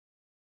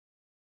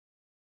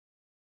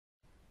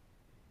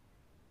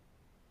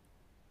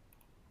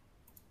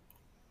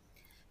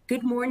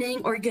Good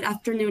morning or good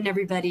afternoon,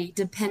 everybody,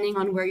 depending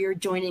on where you're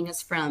joining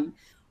us from.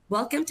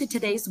 Welcome to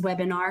today's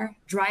webinar,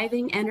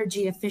 Driving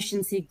Energy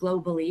Efficiency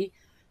Globally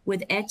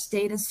with Edge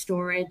Data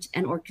Storage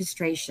and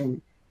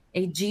Orchestration,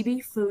 a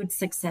GBFoods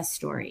success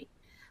story.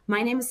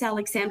 My name is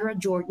Alexandra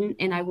Jordan,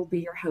 and I will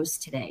be your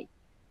host today.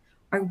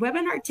 Our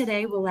webinar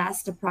today will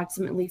last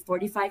approximately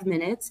 45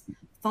 minutes,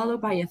 followed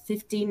by a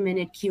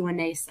 15-minute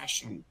Q&A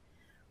session.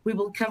 We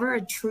will cover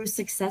a true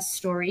success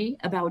story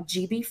about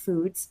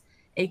GBFoods,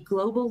 a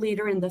global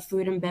leader in the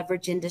food and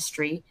beverage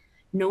industry,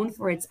 known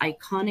for its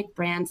iconic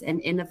brands and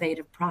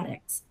innovative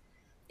products.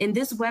 In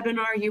this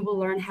webinar, you will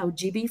learn how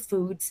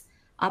GBFoods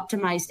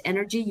optimized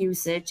energy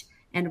usage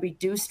and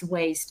reduced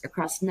waste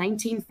across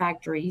 19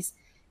 factories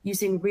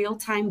using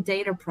real-time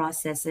data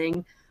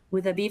processing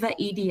with AVEVA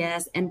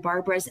EDS and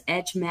Barbara's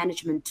Edge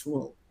management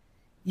tool.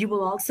 You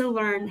will also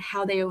learn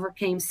how they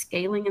overcame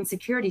scaling and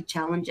security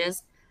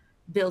challenges,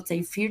 built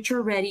a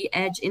future-ready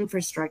edge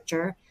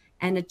infrastructure,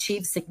 and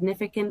achieve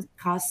significant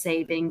cost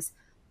savings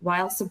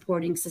while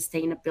supporting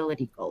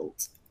sustainability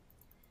goals.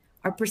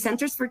 Our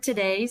presenters for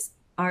today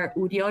are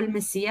Uriol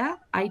Messia,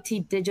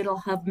 IT Digital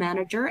Hub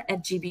Manager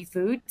at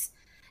GBFoods,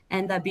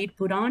 and David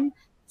Puron,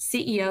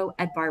 CEO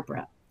at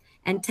Barbara.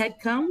 And Ted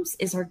Combs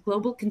is our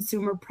Global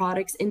Consumer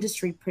Products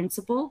Industry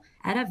Principal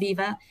at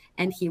AVEVA,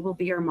 and he will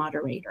be our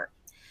moderator.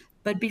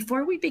 But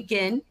before we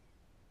begin,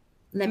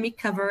 let me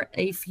cover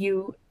a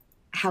few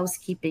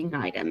housekeeping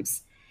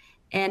items.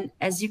 And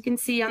as you can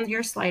see on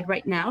your slide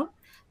right now,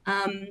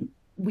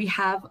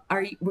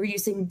 we're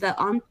using the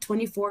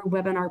On24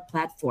 webinar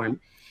platform.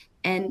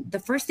 And the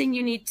first thing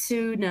you need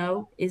to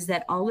know is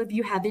that all of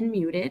you have been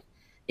muted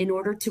in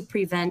order to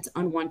prevent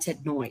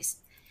unwanted noise.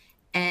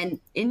 And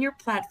in your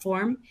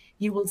platform,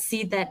 you will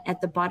see that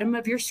at the bottom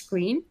of your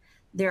screen,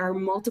 there are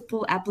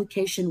multiple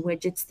application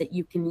widgets that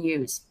you can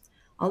use.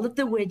 All of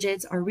the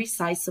widgets are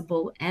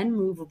resizable and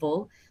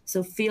movable,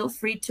 so feel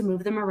free to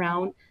move them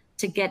around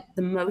to get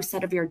the most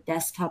out of your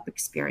desktop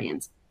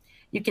experience.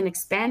 You can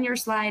expand your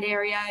slide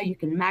area, you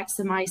can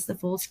maximize the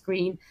full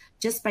screen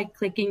just by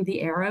clicking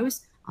the arrows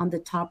on the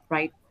top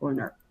right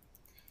corner.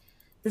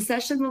 The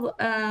session will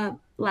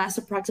last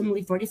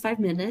approximately 45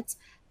 minutes,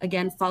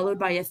 again, followed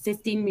by a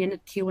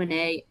 15-minute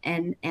Q&A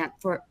and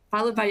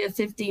followed by a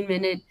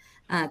 15-minute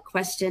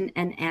question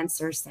and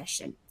answer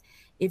session.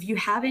 If you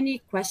have any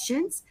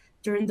questions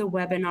during the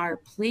webinar,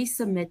 please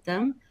submit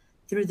them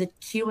through the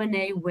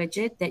Q&A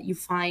widget that you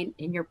find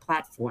in your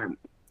platform.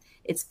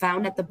 It's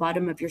found at the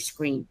bottom of your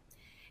screen.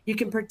 You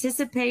can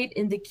participate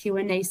in the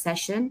Q&A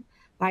session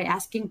by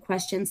asking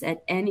questions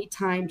at any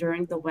time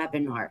during the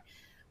webinar.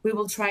 We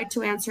will try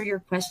to answer your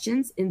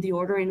questions in the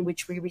order in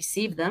which we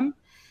receive them,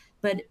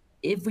 but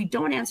if we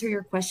don't answer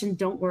your question,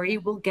 don't worry,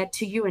 we'll get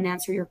to you and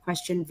answer your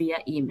question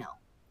via email.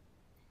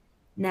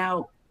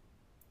 Now,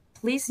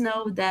 please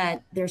know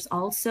that there's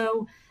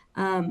also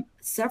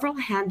several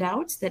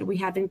handouts that we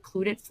have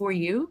included for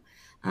you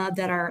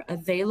that are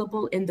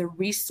available in the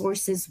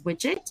resources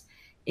widget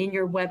in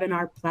your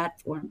webinar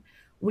platform.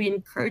 We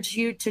encourage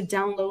you to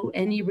download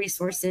any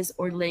resources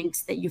or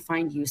links that you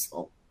find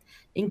useful,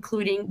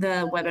 including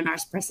the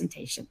webinar's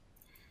presentation.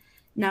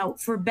 Now,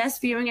 for best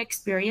viewing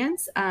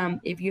experience,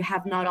 if you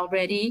have not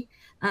already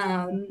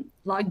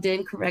logged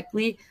in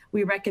correctly,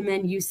 we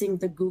recommend using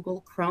the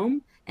Google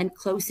Chrome and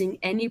closing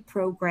any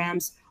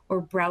programs or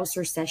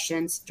browser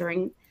sessions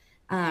during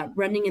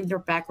running in their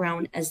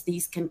background, as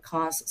these can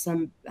cause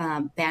some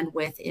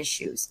bandwidth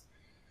issues.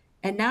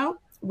 And now,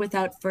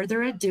 without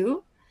further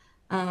ado,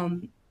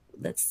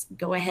 let's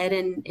go ahead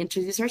and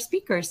introduce our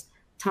speakers.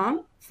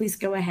 Tom, please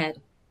go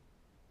ahead.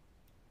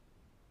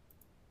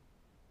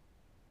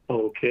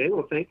 Okay,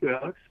 well, thank you,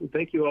 Alex. And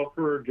thank you all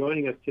for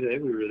joining us today.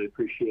 We really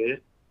appreciate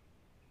it.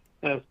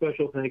 A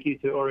special thank you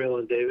to Uriol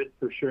and David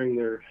for sharing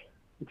their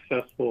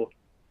successful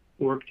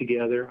work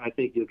together. I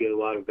think you'll get a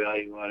lot of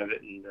value out of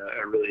it, and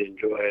I really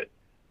enjoy it.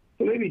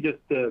 So maybe just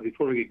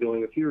before we get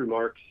going, a few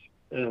remarks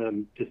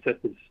to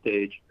set the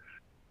stage.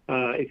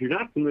 If you're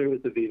not familiar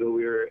with AVEVA,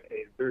 we are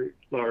a very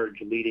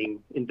large leading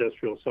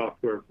industrial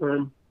software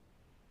firm.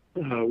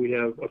 We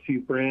have a few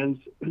brands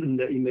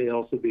that you may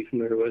also be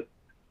familiar with,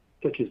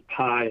 such as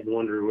Pi and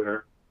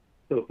Wonderware,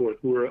 so forth.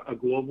 We're a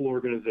global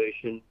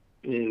organization,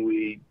 and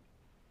we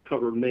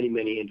cover many,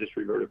 many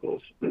industry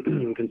verticals.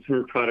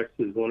 Consumer products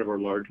is one of our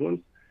large ones.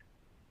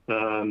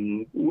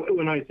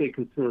 When I say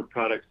consumer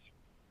products,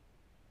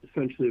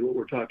 essentially what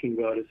we're talking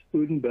about is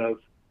food and bev,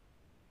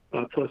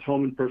 plus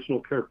home and personal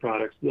care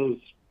products. Those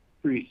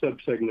three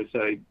subsegments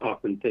I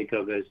often think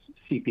of as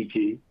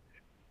CPG.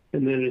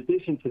 And then in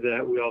addition to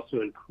that, we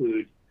also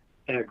include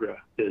agri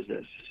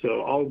business.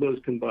 So all of those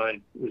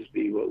combined would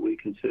be what we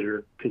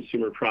consider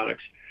consumer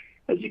products.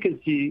 As you can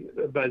see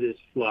by this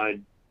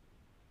slide,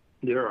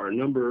 there are a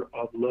number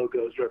of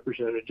logos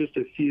represented, just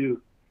a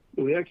few.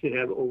 We actually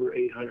have over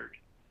 800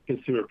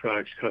 consumer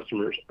products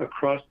customers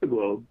across the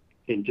globe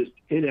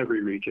in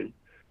every region,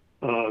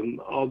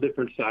 all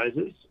different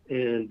sizes,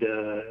 and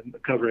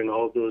covering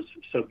all of those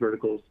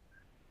subverticals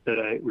that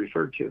I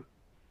referred to.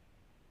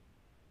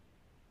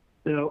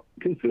 Now,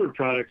 consumer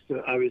products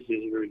obviously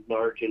is a very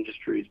large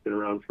industry. It's been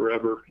around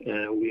forever,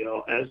 and we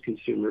all, as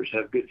consumers,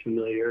 have good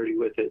familiarity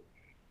with it.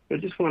 I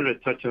just wanted to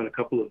touch on a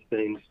couple of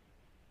things,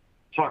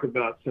 talk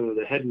about some of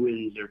the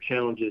headwinds or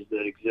challenges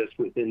that exist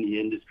within the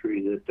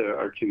industry that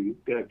our two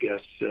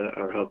guests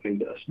are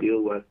helping us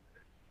deal with.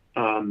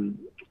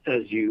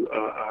 As you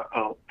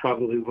are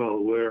probably well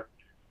aware,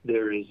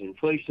 there is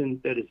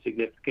inflation that is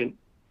significant,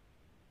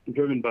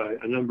 driven by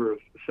a number of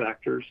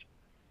factors.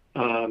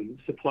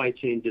 Supply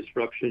chain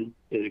disruption,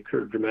 it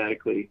occurred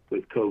dramatically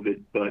with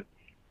COVID, but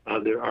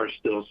there are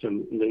still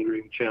some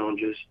lingering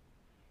challenges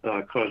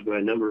caused by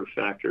a number of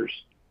factors.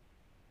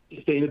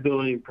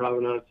 Sustainability and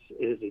provenance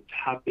is a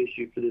top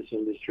issue for this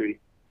industry.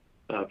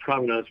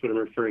 Provenance, what I'm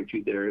referring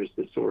to there, is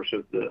the source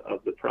of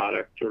the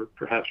product, or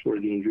perhaps where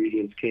the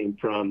ingredients came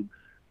from,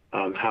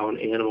 how an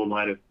animal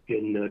might have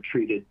been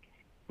treated,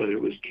 whether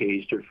it was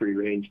caged or free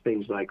range,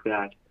 things like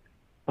that.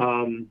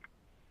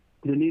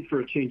 The need for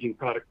a changing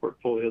product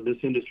portfolio. This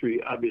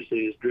industry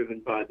obviously is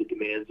driven by the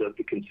demands of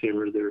the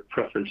consumer, their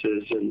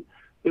preferences, and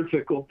they're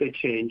fickle, they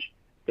change,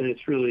 and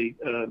it's really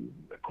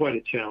quite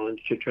a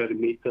challenge to try to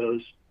meet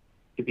those,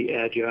 to be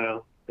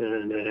agile,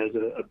 and that has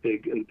a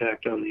big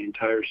impact on the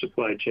entire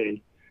supply chain.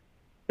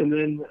 And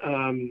then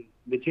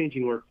the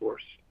changing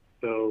workforce.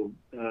 So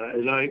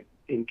as I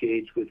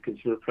engage with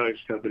consumer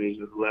products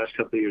companies over the last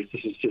couple of years,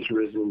 this has just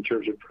risen in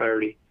terms of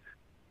priority.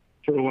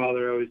 For a while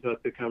there, I always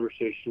thought the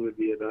conversation would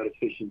be about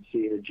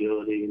efficiency and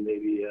agility and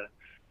maybe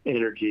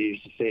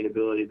energy,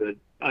 sustainability, but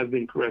I've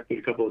been corrected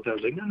a couple of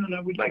times, like,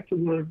 no, we'd like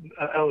to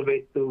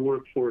elevate the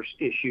workforce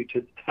issue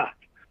to the top.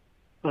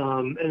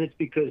 And it's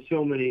because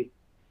so many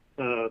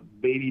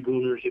baby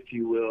boomers, if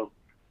you will,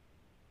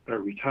 are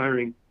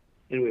retiring,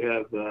 and we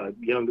have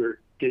younger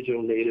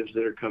digital natives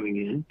that are coming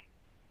in,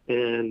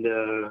 and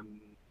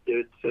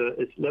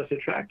it's less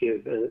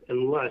attractive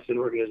unless an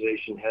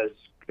organization has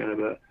kind of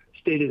a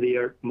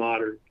state-of-the-art,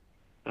 modern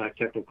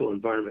technical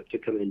environment to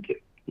come into.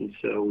 And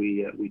so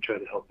we try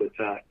to help with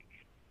that.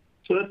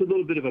 So that's a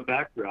little bit of a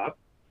backdrop.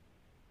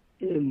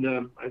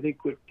 And I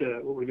think what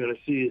we're going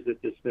to see is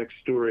that this next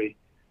story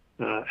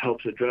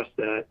helps address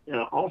that,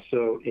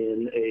 also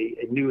in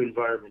a new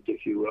environment,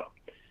 if you will.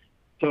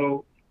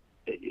 So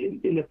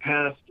in the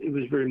past, it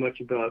was very much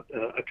about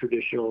a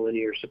traditional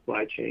linear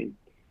supply chain.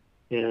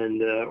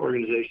 And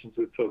organizations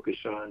would focus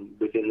on,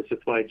 within the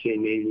supply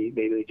chain,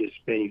 maybe just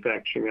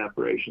manufacturing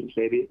operations.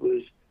 Maybe it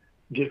was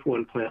just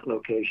one plant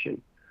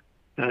location.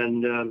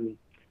 And a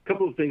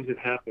couple of things have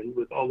happened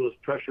with all those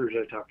pressures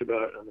I talked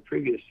about on the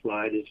previous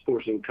slide, is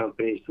forcing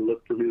companies to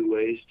look for new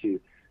ways to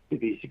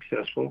be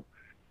successful.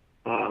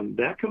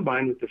 That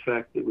combined with the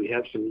fact that we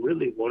have some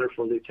really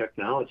wonderful new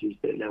technologies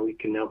that we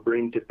can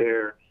bring to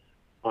bear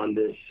on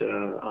this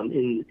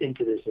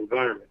into this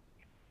environment.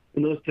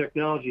 And those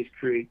technologies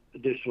create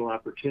additional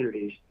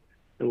opportunities.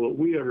 And what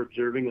we are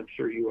observing, I'm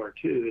sure you are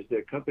too, is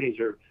that companies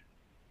are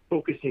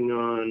focusing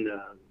on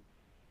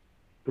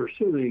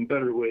pursuing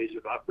better ways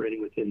of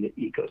operating within the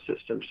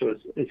ecosystem. So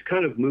it's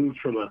kind of moved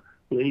from a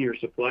linear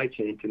supply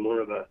chain to more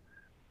of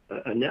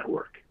a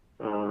network,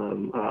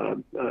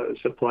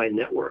 supply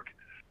network.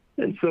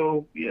 And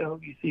so,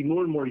 you see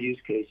more and more use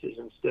cases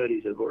and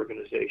studies of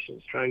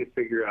organizations trying to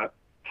figure out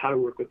how to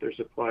work with their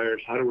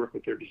suppliers, how to work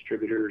with their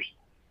distributors,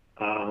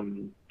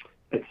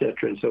 et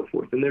cetera, and so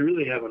forth. And they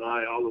really have an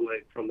eye all the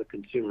way from the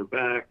consumer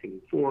back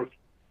and forth.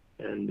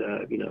 And,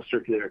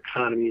 circular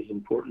economy is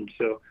important.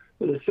 So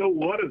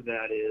what of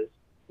that is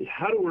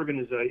how do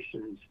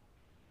organizations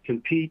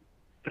compete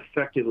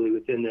effectively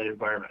within that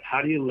environment?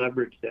 How do you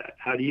leverage that?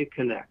 How do you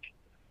connect?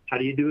 How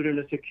do you do it in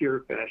a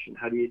secure fashion?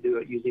 How do you do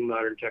it using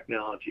modern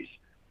technologies?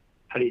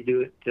 How do you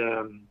do it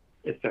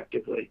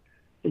effectively?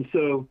 And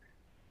so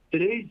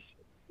today's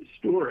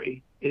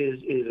story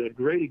is a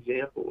great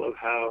example of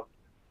how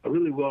a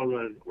really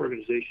well-run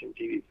organization,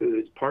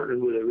 GBFoods,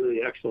 partnered with a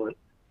really excellent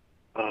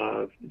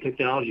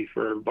technology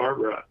firm,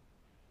 Barbara,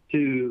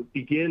 to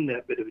begin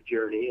that bit of a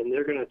journey. And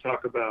they're going to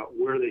talk about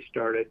where they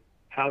started,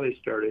 how they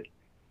started,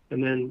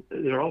 and then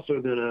they're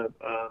also going to,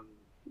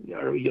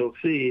 you'll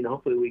see, and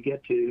hopefully we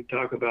get to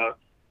talk about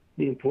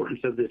the importance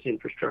of this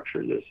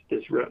infrastructure,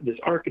 this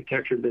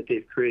architecture that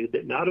they've created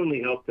that not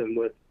only helped them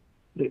with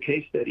the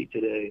case study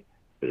today,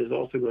 but is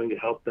also going to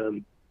help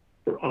them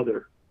for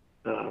other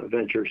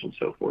ventures and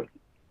so forth.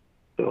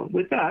 So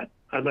with that,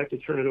 I'd like to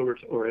turn it over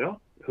to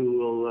Oriel, who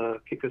will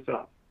kick us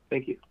off.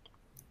 Thank you.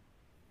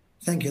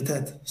 Thank you,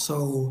 Ted.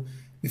 So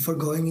before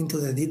going into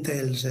the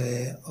details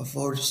of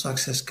our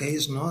success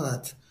case,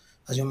 that,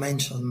 as you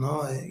mentioned,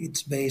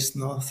 it's based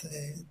with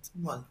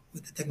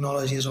the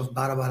technologies of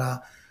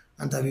Barbara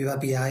and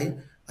AVEVA PI,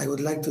 I would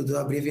like to do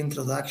a brief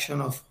introduction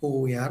of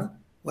who we are,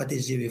 what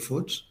is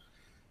GBFoods.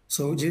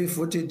 So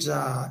GBFoods is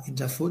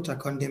a food,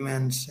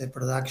 condiments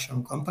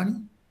production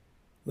company.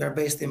 We are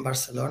based in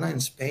Barcelona, in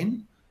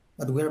Spain,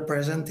 but we are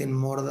present in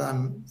more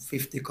than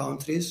 50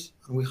 countries,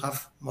 and we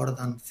have more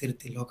than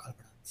 30 local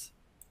brands.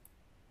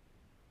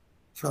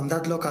 From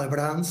that local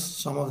brands,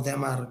 some of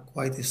them are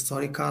quite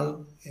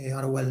historical,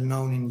 are well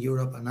known in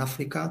Europe and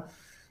Africa,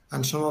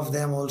 and some of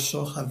them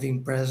also have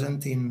been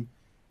present in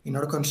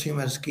our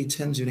consumers'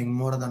 kitchens during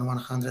more than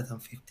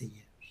 150 years.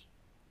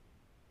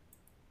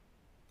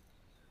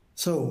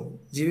 So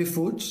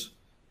GBFoods,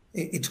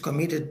 it's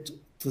committed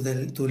to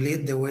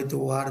lead the way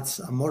towards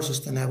a more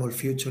sustainable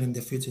future in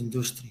the food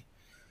industry.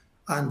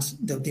 And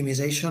the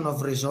optimization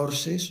of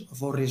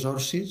our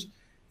resources,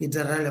 it's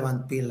a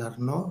relevant pillar,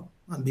 no?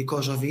 And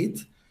because of it,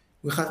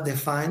 we have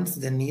defined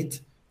the need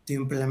to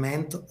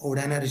implement our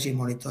energy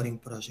monitoring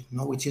project,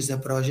 no? Which is the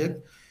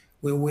project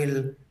we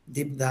will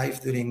deep dive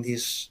during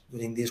this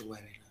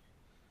webinar.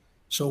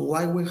 So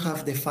why we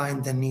have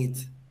defined the need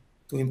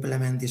to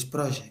implement this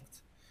project?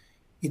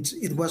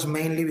 It was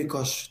mainly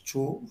because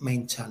two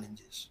main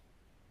challenges.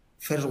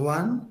 First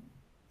one,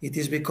 it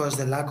is because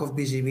the lack of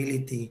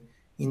visibility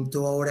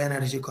into our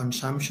energy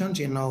consumptions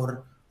in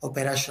our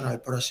operational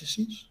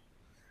processes,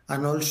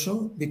 and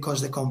also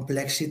because the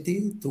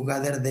complexity to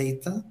gather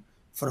data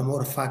from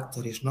our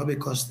factories, no?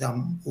 Because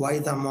the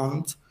wide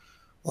amount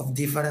of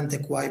different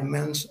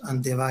equipments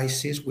and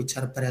devices which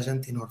are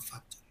present in our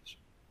factories.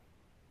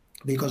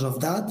 Because of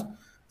that,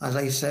 as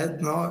I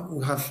said, no,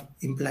 we have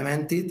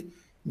implemented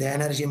the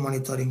energy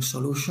monitoring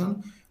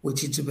solution,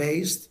 which is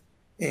based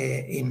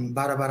in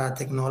Barbara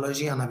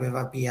technology and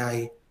AVEVA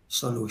PI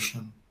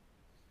solution.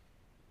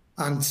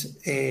 And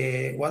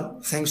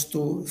well, thanks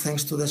to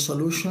the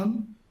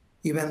solution,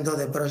 even though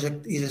the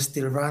project is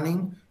still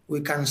running,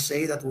 we can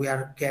say that we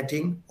are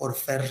getting our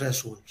first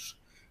results,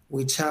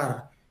 which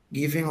are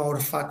giving our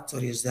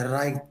factories the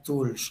right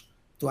tools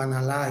to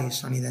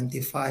analyze and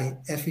identify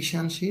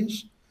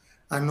efficiencies,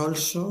 and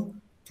also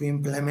to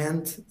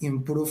implement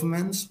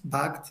improvements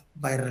backed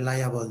by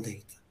reliable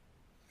data.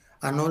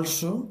 And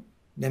also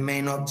the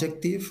main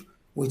objective,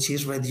 which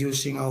is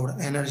reducing our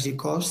energy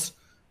costs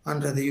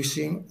and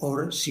reducing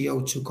our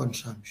CO2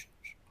 consumptions.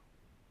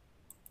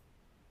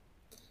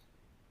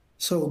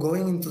 So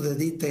going into the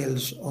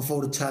details of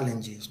our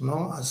challenges,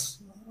 no, as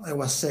I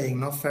was saying,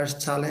 no,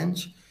 first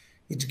challenge,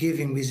 it's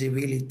giving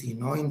visibility,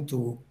 no,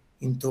 into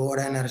our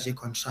energy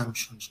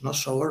consumptions, no.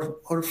 So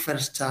our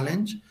first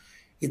challenge,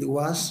 it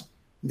was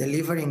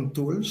delivering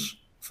tools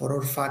for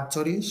our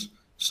factories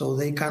so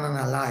they can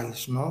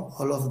analyze, no,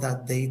 all of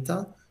that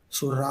data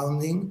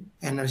surrounding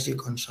energy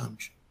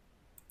consumption.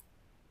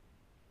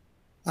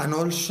 And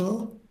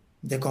also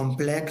the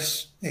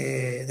complexity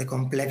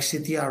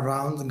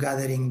around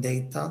gathering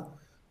data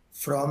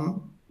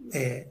from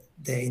the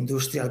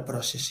industrial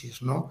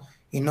processes, no?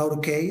 In our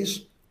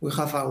case, we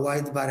have a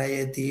wide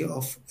variety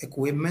of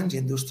equipment,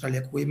 industrial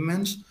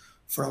equipments,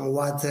 from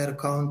water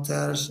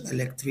counters,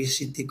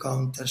 electricity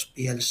counters,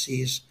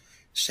 PLCs,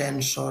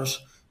 sensors,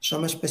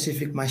 some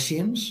specific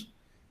machines.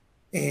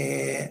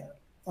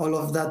 All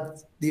of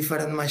that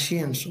different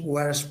machines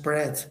were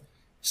spread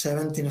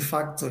 17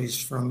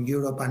 factories from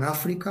Europe and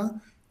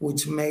Africa,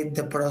 which made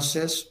the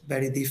process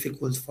very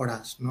difficult for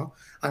us, no?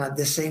 And at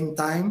the same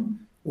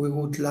time, we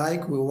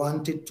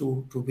wanted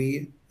to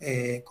be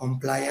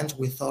compliant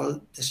with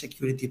all the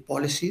security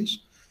policies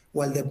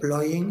while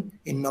deploying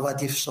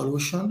innovative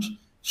solutions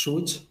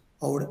such as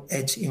our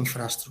edge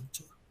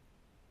infrastructure.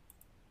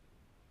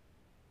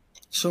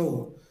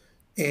 So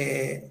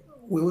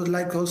we would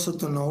like also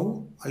to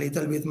know a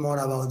little bit more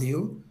about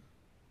you.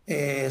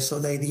 So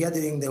the idea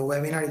during the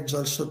webinar is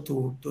also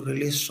to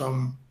release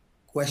some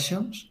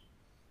questions.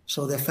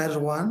 So the first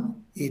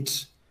one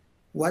is,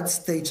 what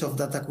stage of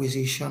data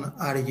acquisition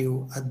are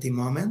you at the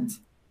moment?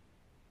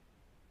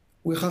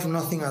 We have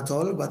nothing at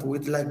all, but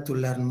we'd like to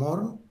learn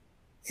more.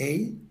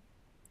 A,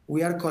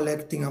 we are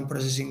collecting and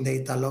processing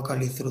data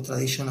locally through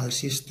traditional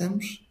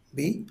systems.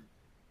 B,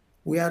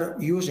 we are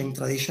using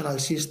traditional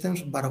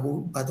systems,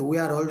 but we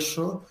are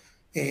also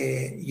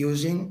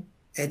using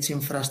edge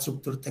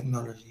infrastructure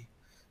technology.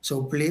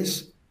 So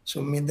please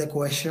submit the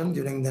question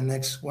during the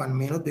next 1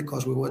 minute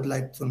because we would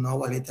like to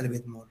know a little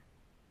bit more.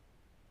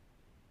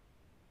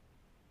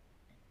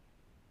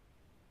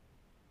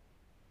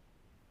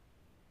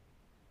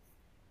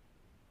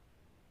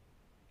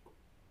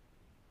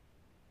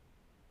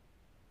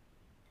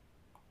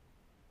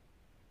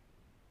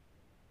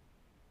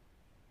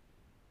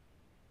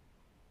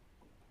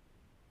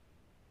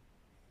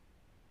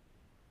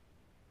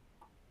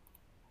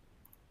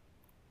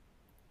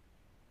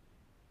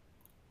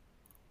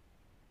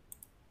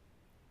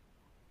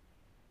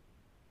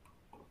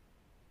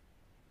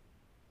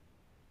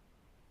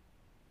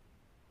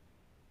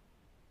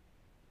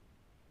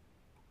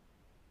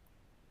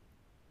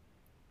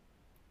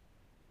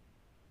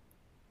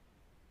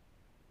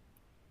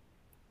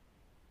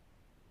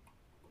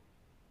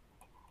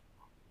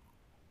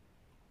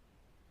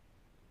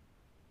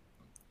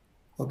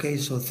 Okay,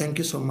 so thank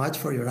you so much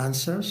for your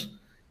answers.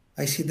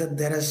 I see that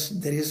there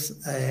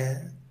is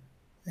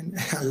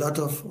a lot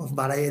of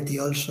variety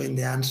also in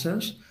the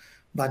answers,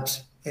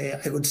 but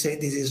I would say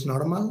this is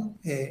normal.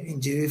 In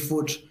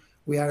GBFoods,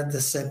 we are at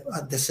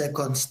the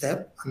second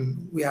step,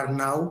 and we are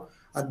now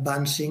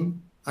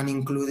advancing and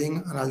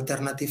including an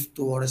alternative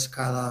to our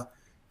SCADA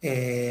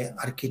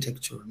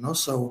architecture. No,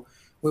 so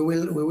we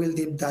will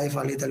deep dive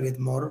a little bit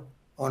more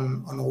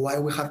on why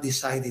we have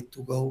decided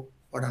to go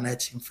for an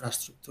edge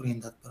infrastructure in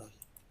that project.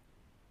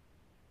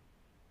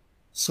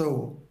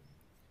 So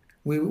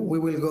we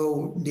will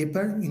go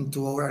deeper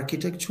into our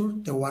architecture,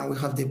 the one we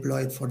have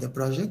deployed for the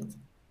project.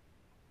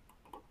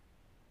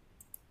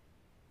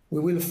 We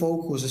will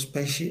focus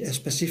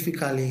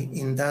specifically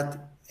in that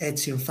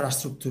edge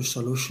infrastructure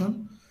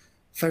solution.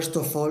 First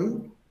of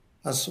all,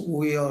 as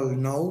we all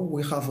know,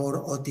 we have our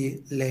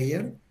OT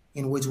layer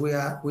in which we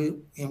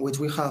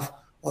have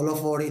all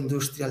of our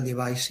industrial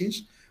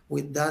devices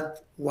with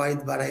that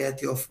wide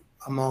variety of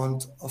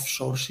amount of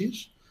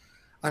sources.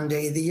 And the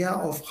idea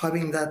of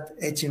having that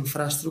edge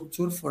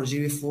infrastructure for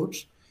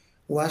GBFoods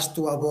was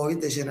to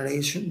avoid the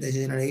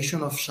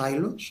generation of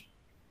silos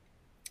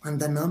and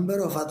the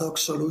number of ad hoc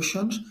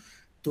solutions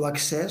to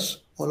access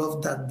all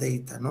of that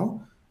data,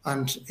 no?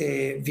 And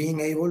being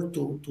able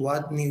to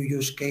add new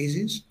use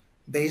cases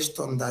based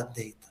on that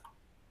data.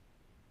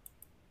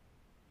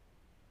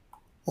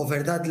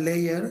 Over that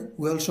layer,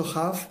 we also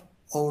have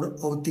our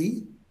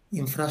OT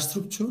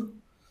infrastructure.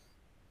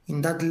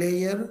 In that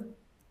layer,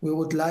 we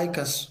would like,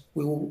 as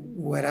we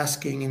were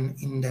asking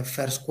in the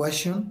first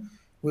question,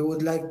 we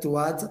would like to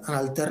add an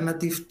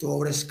alternative to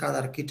our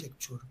SCADA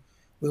architecture.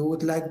 We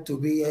would like to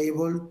be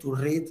able to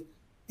read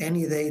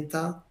any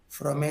data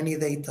from any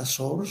data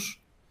source,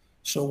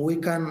 so we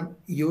can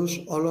use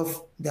all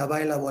of the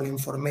available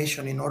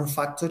information in our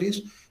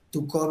factories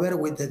to cover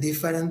with the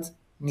different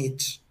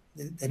needs,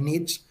 the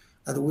needs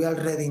that we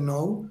already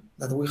know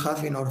that we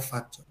have in our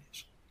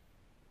factories.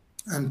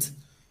 And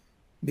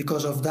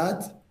because of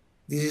that,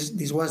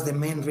 this was the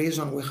main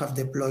reason we have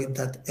deployed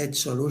that edge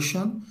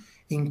solution,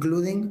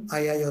 including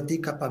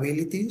IIoT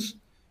capabilities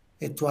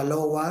to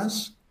allow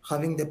us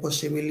having the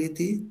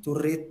possibility to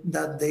read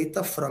that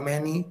data from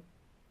any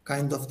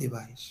kind of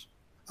device,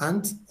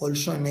 and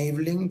also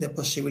enabling the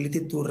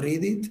possibility to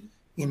read it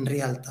in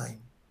real time.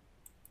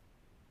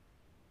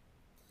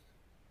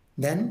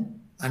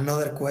 Then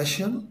another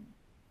question,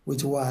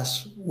 which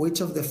was,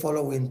 which of the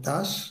following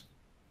tasks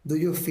do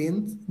you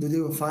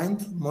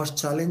find most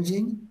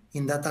challenging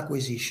in that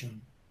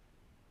acquisition?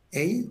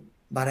 A,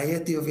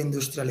 variety of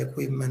industrial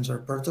equipments or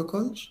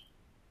protocols.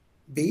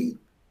 B,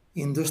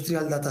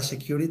 industrial data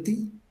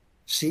security.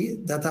 C,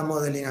 data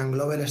modeling and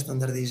global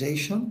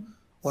standardization.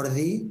 Or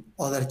D,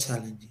 other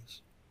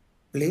challenges.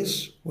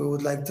 Please, we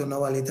would like to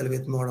know a little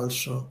bit more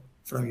also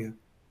from you.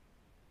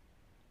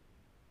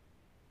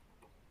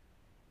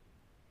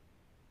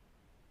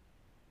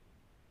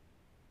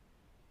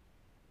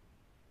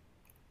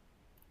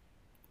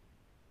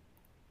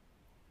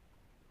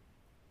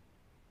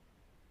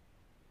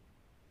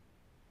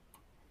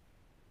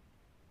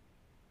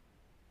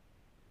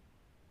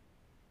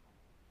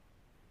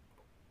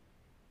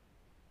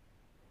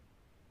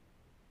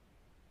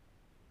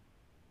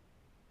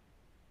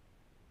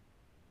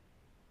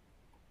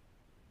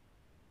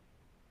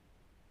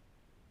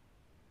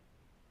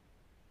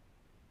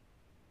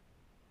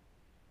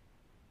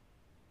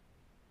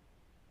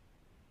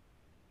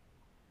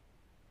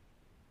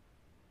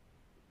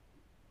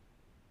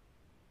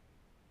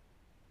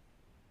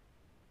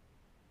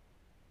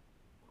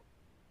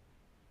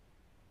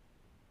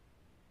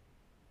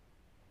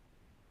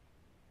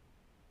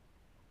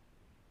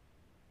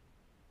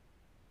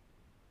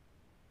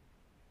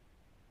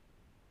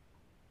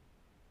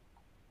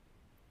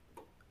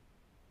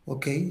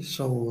 Okay,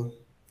 so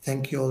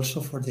thank you also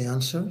for the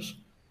answers.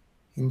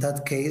 In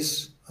that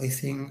case, I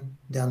think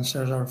the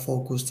answers are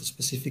focused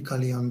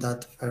specifically on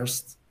that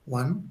first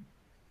one,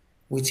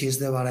 which is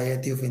the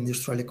variety of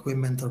industrial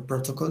equipment or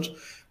protocols,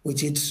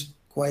 which is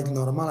quite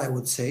normal, I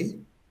would say.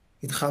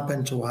 It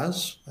happened to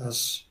us,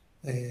 as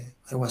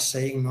I was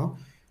saying, no?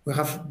 We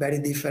have very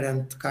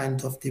different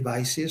kind of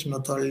devices,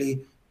 not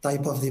only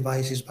type of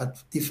devices,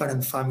 but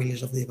different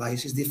families of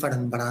devices,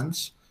 different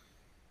brands.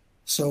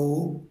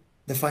 So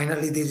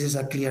finally, this is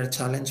a clear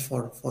challenge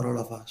for all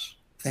of us.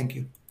 Thank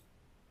you.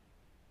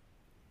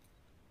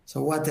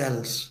 So what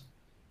else?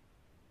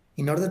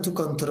 In order to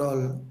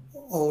control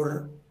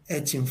our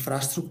edge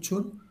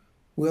infrastructure,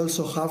 we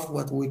also have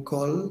what we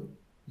call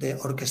the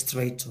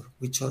orchestrator,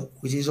 which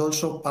is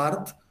also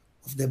part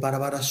of the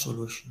Barbara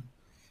solution.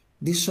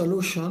 This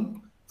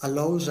solution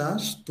allows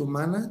us to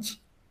manage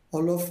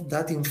all of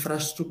that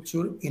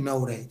infrastructure in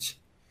our edge.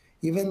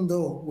 Even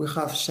though we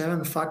have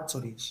 7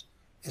 factories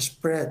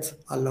spread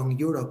along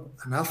Europe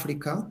and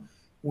Africa,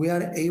 we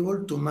are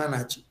able to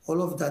manage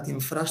all of that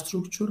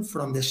infrastructure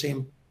from the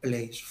same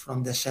place,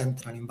 from the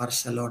center in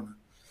Barcelona.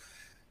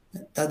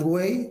 That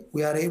way,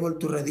 we are able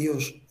to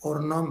reduce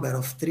our number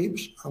of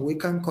trips, and we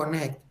can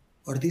connect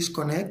or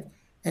disconnect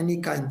any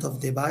kind of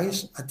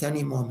device at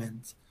any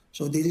moment.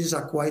 So this is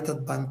a quite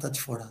advantage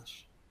for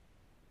us.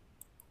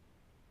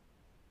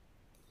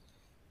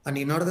 And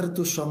in order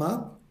to sum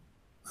up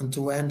and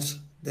to end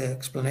the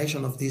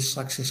explanation of this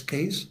success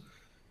case,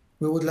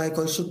 we would like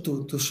also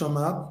to sum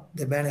up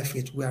the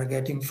benefits we are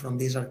getting from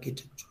this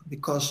architecture,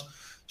 because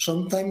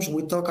sometimes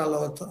we talk a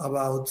lot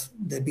about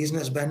the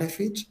business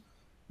benefits,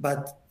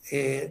 but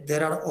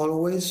there are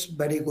always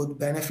very good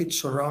benefits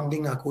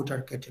surrounding a good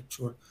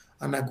architecture.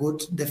 and a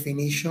good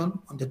definition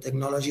on the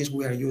technologies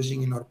we are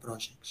using in our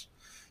projects.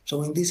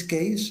 So in this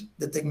case,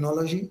 the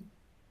technology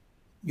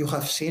you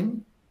have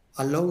seen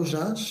allows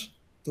us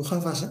to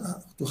have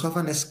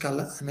an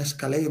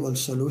escalable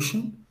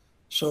solution.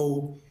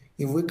 So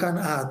if we can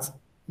add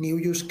new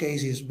use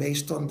cases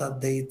based on that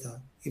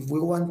data, if we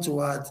want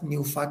to add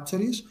new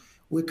factories,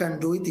 we can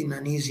do it in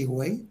an easy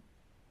way.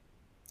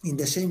 In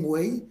the same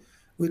way,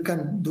 we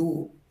can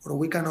do, or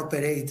we can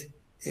operate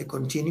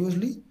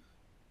continuously.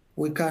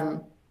 We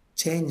can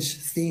change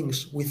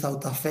things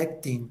without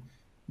affecting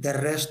the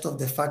rest of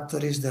the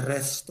factories, the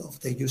rest of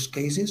the use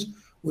cases.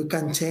 We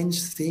can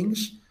change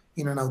things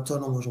in an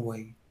autonomous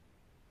way.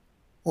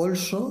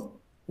 Also,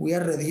 we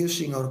are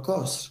reducing our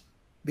costs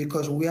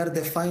because we are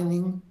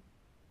defining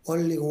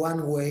only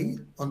one way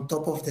on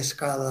top of the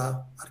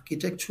SCADA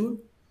architecture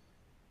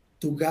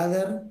to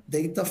gather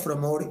data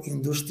from our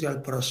industrial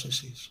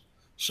processes.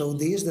 So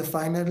this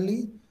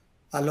definitely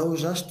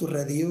allows us to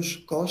reduce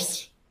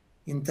costs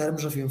in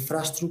terms of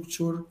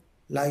infrastructure,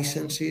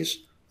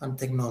 licenses, and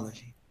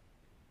technology.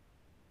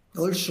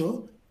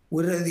 Also,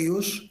 we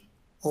reduce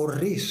our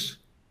risk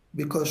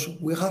because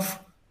we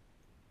have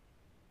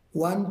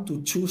 1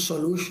 to 2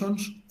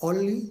 solutions,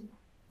 only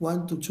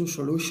 1 to 2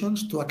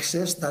 solutions to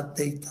access that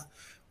data.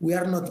 We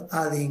are not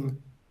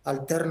adding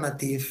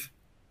alternative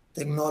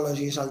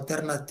technologies,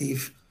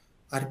 alternative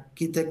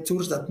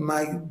architectures that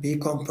might be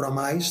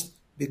compromised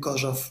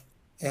because of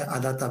a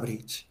data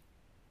breach.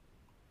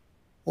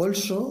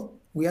 Also,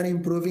 we are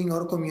improving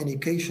our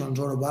communications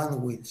or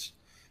bandwidths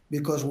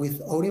because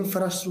with our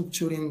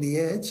infrastructure in the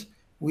edge,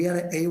 we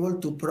are able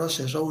to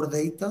process our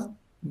data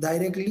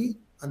directly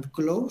and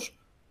close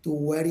to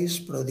where it's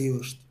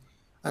produced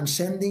and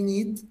sending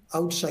it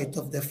outside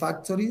of the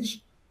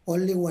factories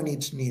only when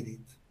it's needed.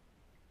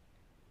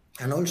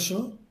 And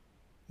also,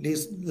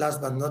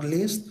 last but not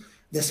least,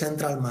 the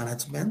central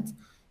management.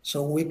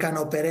 So we can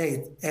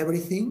operate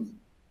everything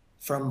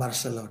from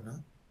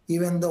Barcelona.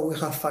 Even though we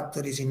have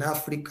factories in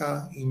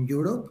Africa, in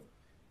Europe,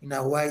 in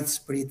a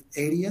widespread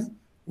area,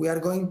 we are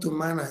going to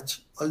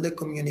manage all the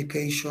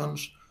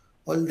communications,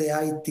 all the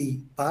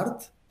IT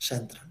part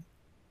centrally,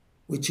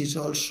 which is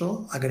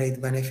also a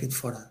great benefit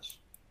for us.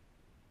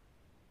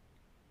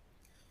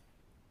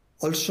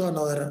 Also,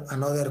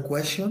 another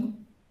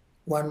question,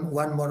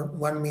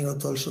 one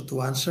minute also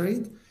to answer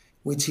it,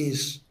 which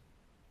is,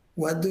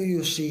 what do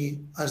you see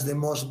as the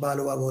most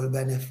valuable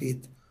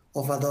benefit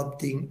of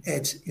adopting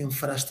edge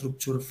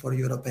infrastructure for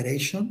your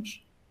operations?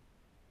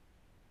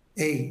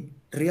 A,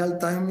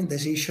 real-time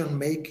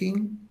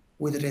decision-making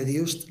with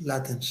reduced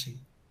latency.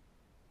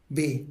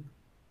 B,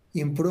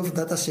 improve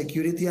data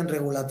security and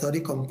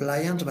regulatory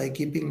compliance by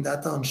keeping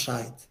data on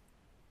site.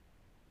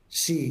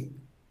 C,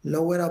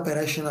 lower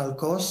operational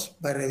costs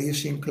by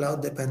reducing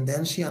cloud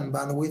dependency and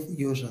bandwidth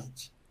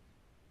usage.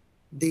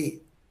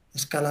 D,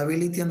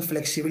 scalability and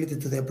flexibility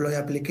to deploy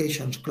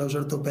applications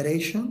closer to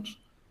operations.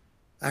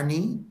 And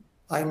E,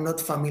 I'm not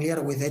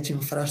familiar with edge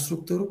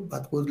infrastructure,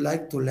 but would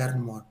like to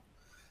learn more.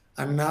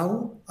 And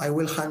now I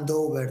will hand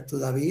over to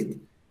David,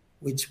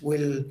 which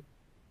will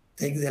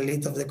take the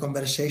lead of the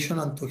conversation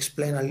and to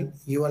explain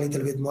you a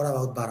little bit more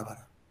about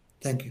Barbara.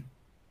 Thank you.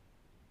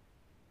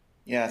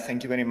 Yeah,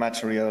 thank you very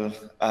much, Oriol.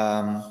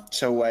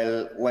 So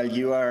while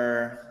you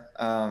are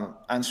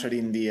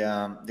answering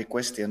the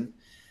question,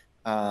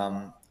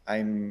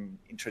 I'm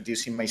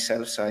introducing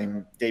myself. So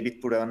I'm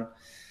David Puron,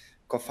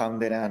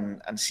 co-founder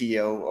and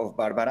CEO of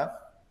Barbara.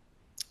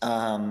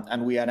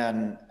 And we are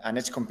an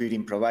edge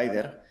computing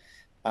provider.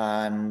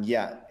 And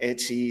yeah,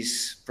 edge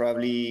is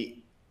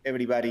probably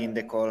everybody in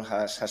the call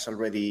has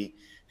already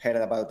heard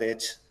about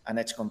edge and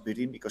edge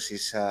computing because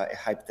it's a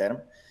hype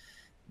term.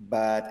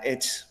 But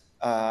edge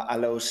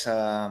allows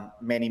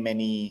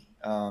many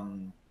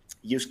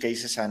use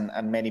cases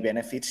and many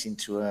benefits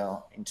into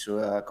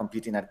a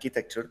computing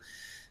architecture.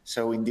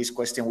 So in this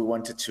question, we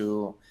wanted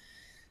to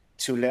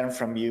learn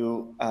from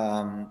you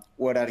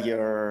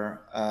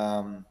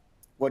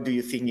what do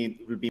you think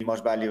it will be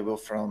most valuable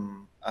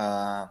from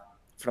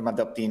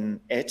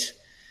adopting edge?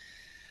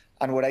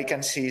 And what I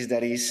can see is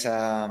that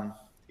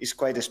is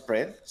quite a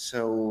spread.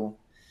 So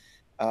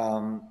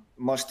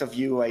most of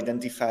you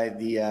identified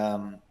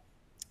the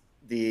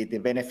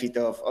benefit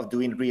of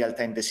doing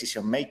real-time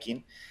decision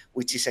making,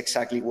 which is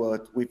exactly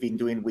what we've been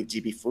doing with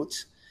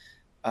GBFoods.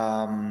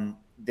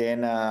 Then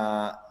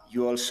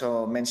you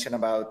also mentioned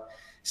about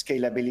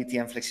scalability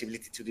and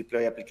flexibility to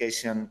deploy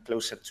application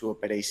closer to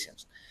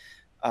operations.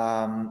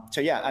 So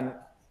yeah, and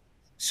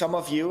some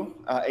of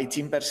you,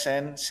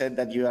 18%, said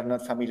that you are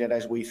not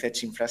familiarized with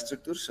edge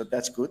infrastructure, so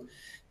that's good,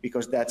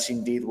 because that's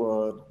indeed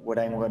what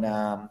I'm going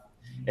to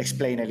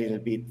explain a little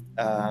bit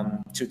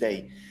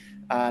today.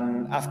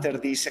 And after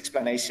this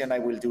explanation, I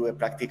will do a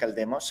practical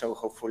demo, so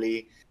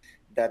hopefully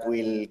that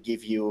will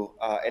give you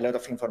a lot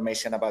of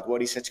information about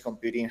what is edge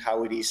computing,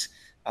 how it is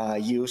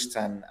used,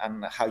 and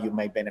how you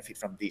may benefit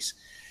from this.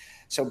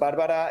 So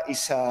Barbara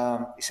is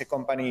a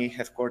company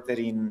headquartered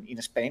in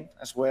Spain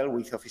as well,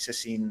 with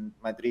offices in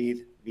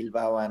Madrid,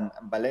 Bilbao, and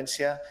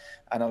Valencia,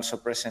 and also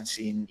presence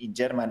in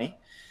Germany.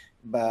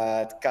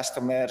 but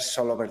customers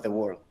all over the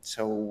world.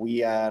 So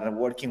we are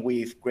working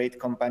with great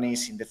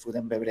companies in the food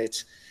and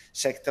beverage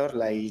sector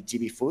like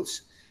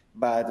GBFoods,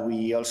 but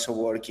we also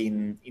work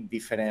in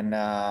different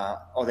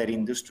other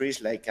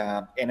industries like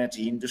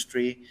energy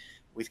industry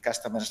with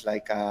customers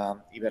like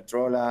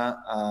Iberdrola,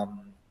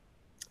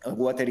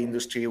 water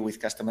industry with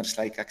customers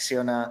like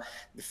Acciona.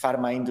 The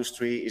pharma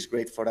industry is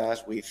great for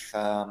us with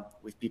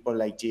people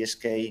like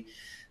GSK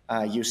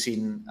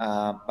using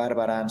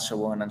Barbara and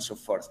so on and so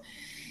forth.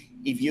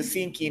 If you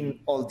think in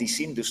all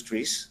these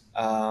industries,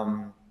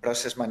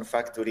 process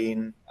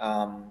manufacturing,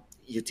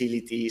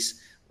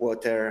 utilities,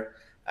 water,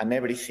 and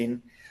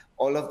everything,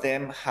 all of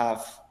them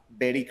have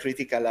very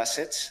critical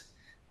assets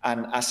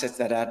and assets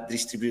that are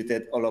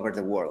distributed all over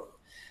the world.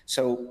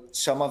 So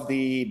some of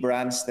the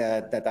brands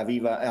that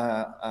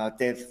AVEVA,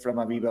 Ted from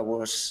AVEVA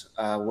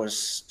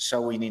was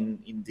showing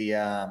in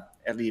the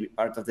early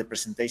part of the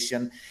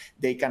presentation,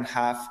 they can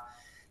have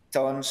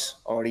tons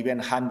or even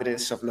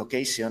hundreds of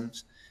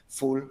locations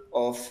full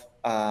of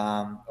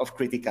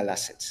critical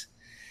assets.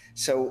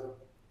 So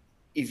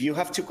if you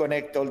have to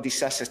connect all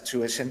these assets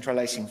to a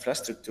centralized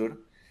infrastructure,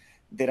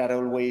 there are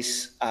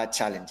always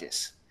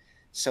challenges.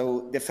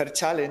 So the first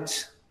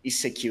challenge is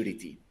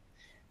security.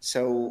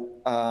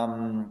 So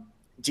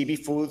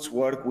GBFoods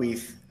work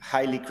with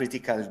highly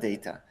critical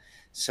data.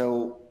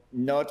 So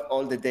not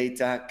all the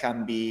data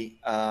can be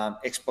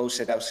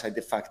exposed outside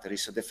the factory.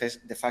 So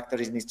the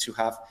factories need to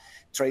have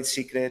trade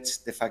secrets.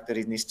 The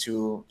factory needs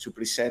to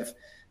preserve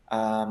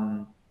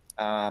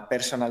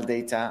personal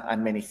data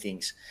and many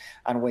things.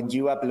 And when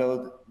you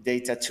upload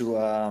data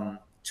to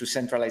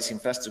centralized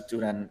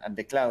infrastructure and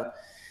the cloud,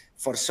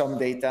 for some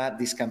data,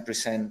 this can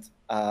present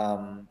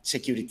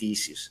security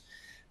issues.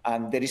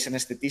 And there is a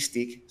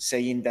statistic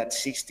saying that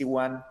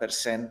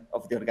 61%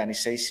 of the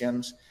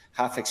organizations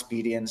have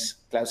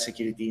experienced cloud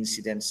security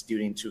incidents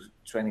during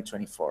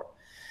 2024.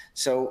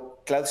 So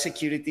cloud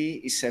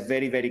security is a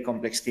very, very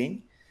complex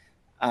thing.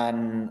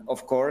 And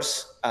of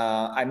course,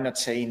 I'm not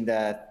saying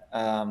that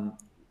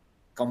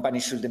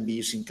companies shouldn't be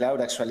using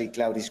cloud. Actually,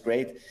 cloud is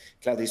great.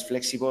 Cloud is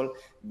flexible.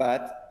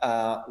 But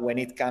when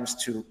it comes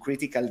to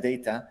critical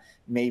data,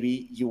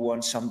 maybe you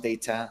want some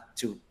data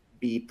to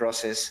be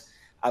processed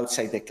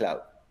outside the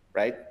cloud,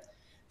 right?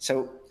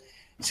 So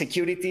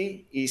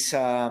security is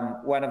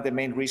one of the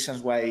main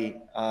reasons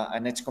why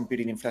an edge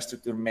computing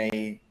infrastructure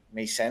may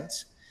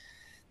sense.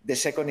 The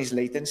second is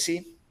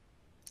latency.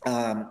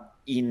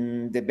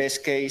 In the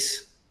best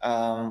case,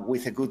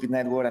 with a good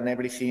network and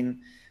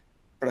everything,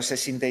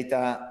 processing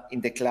data in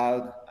the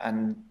cloud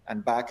and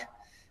back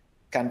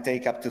can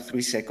take up to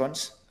 3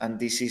 seconds. And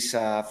this is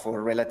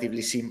for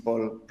relatively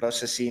simple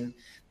processing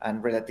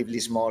and relatively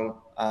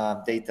small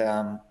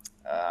data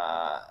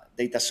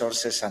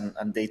sources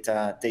and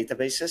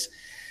databases.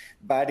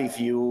 But if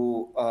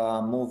you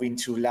move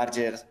into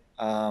larger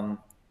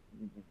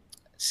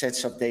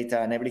sets of data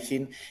and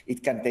everything,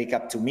 it can take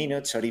up to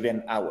minutes or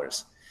even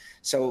hours.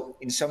 So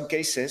in some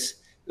cases,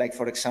 like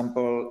for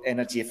example,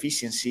 energy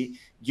efficiency,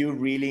 you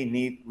really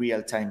need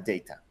real-time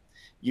data.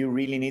 You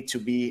really need to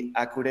be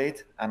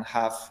accurate and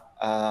have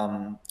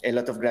a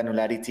lot of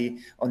granularity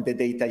on the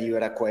data you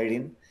are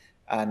acquiring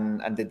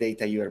and the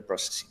data you are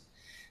processing.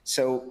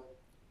 So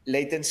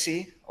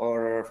latency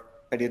or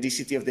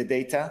periodicity of the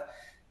data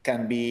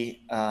can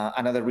be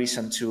another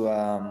reason to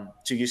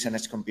use an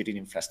edge computing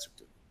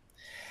infrastructure.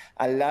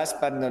 And last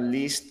but not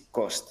least,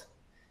 cost.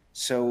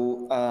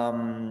 So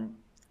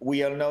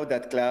we all know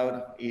that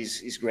cloud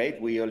is great.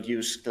 We all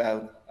use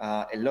cloud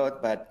a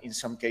lot, but in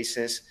some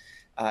cases,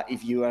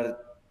 if you are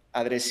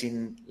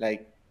addressing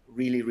like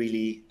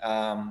really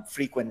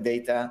frequent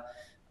data,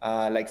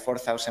 like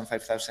 4,000,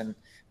 5,000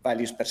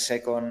 values per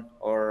second,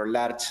 or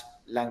large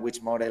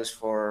language models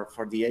for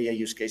the AI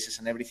use cases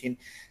and everything,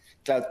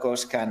 cloud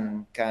costs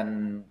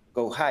can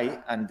go high.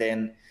 And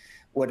then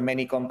what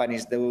many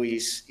companies do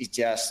is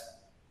just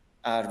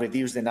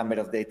reduce the number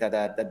of data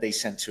that they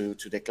send to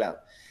the cloud.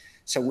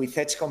 So with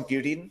edge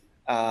computing,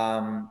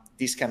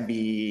 this can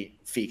be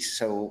fixed.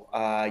 So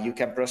you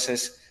can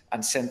process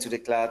and send to the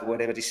cloud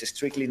whatever is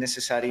strictly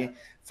necessary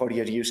for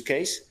your use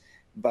case,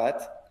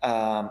 but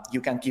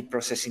you can keep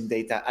processing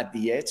data at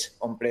the edge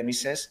on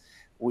premises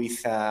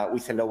with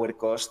a lower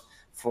cost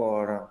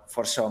for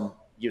some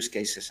use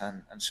cases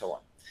and so on.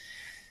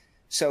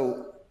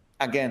 So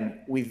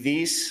again, with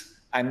this,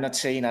 I'm not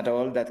saying at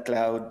all that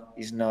cloud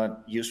is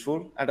not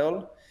useful at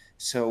all.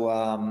 So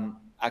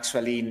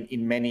actually,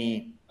 in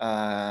many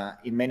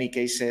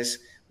cases,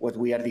 what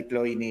we are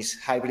deploying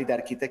is hybrid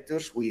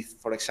architectures with,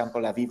 for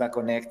example, AVEVA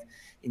Connect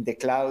in the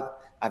cloud,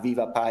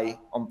 AVEVA Pi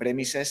on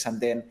premises,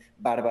 and then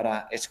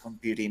Barbara Edge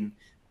Computing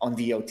on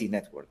the OT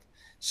network.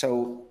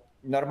 So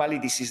normally,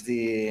 this is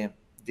the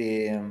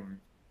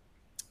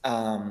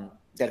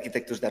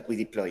architectures that we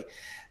deploy.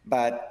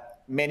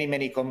 But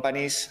many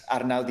companies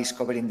are now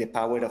discovering the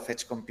power of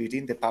edge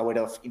computing, the power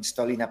of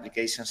installing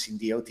applications in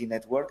the OT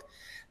network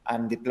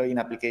and deploying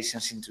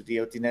applications into the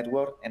OT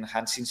network,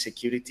 enhancing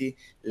security,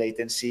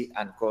 latency,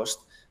 and cost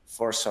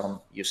for some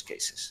use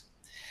cases.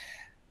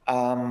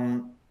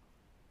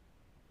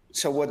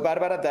 So what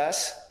Barbara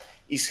does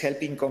is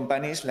helping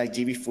companies like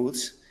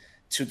GBFoods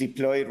to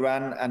deploy,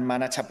 run, and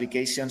manage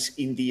applications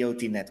in the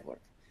OT network.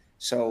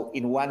 So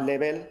in one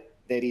level,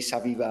 there is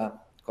AVEVA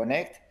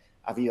Connect,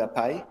 AVEVA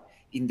Pi.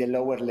 In the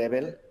lower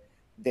level,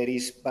 there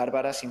is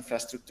Barbara's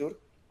infrastructure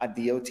at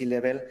the OT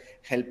level,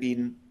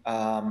 helping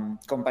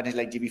companies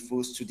like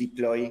GBFoods to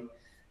deploy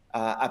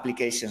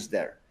applications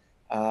there.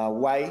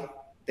 Why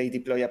they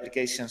deploy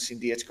applications in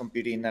the edge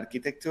computing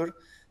architecture?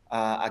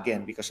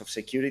 Again, because of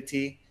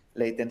security,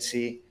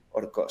 latency,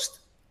 or cost.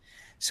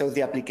 So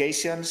the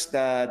applications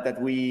that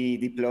we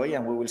deploy,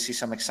 and we will see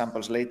some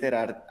examples later,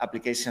 are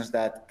applications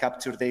that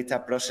capture data,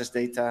 process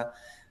data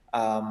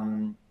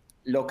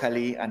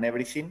locally and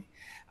everything.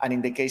 And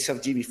in the case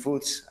of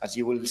GBFoods, as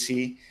you will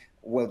see,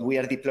 what we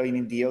are deploying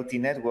in the OT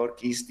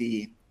network is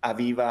the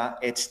AVEVA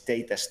Edge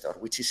Data Store,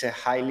 which is a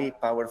highly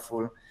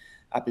powerful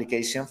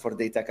application for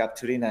data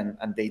capturing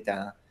and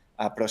data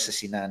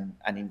processing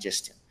and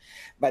ingestion.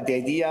 But the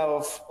idea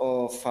of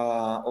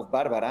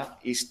Barbara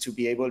is to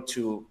be able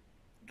to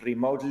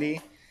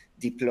remotely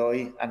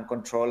deploy and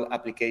control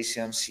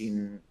applications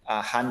in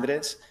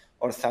hundreds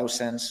or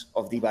thousands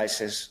of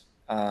devices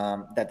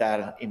that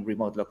are in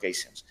remote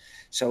locations.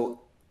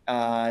 So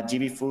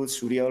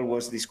GBFoods, Uriol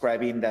was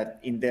describing that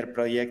in their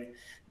project,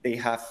 they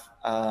have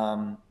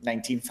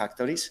 19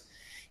 factories.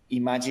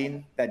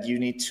 Imagine that you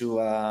need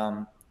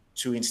to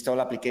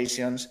install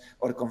applications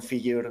or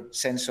configure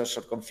sensors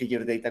or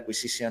configure data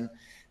acquisition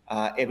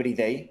every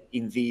day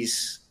in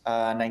these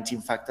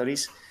 19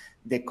 factories.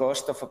 The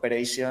cost of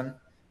operation,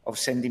 of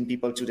sending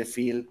people to the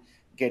field,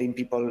 getting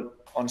people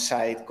on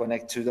site,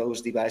 connect to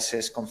those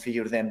devices,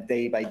 configure them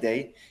day by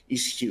day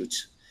is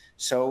huge.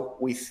 So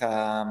with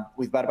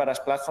Barbara's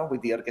platform,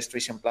 with the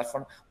orchestration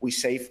platform, we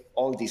save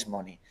all this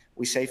money.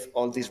 We save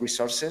all these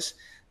resources,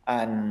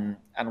 and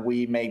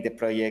we make the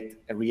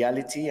project a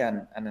reality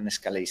and an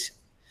escalation.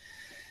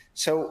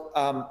 So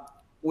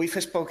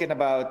we've spoken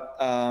about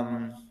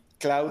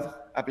cloud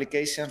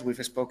applications.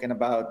 We've spoken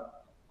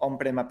about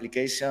on-prem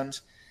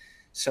applications.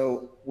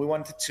 So we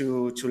wanted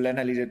to learn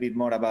a little bit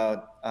more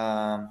about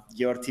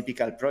your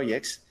typical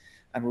projects,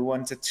 and we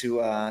wanted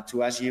to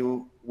ask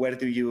you, where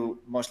do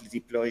you mostly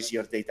deploy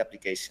your data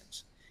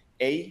applications?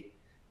 A,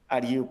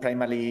 are you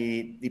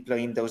primarily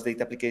deploying those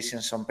data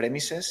applications on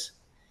premises?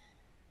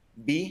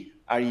 B,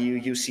 are you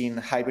using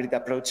hybrid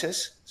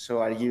approaches? So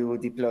are you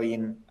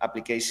deploying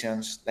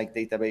applications like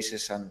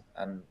databases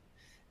and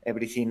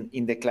everything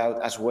in the cloud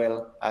as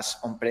well as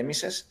on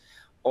premises?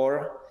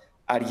 Or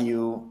are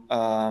you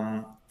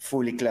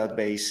fully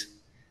cloud-based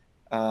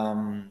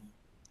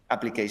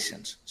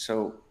applications?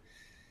 So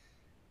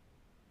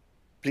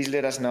please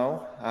let us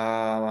know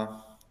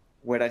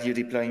where are you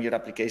deploying your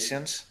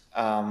applications,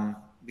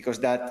 because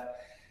that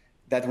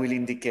will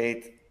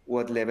indicate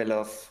what level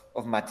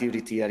of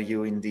maturity are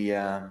you in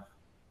the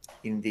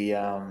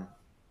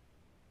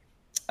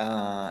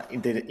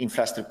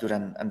infrastructure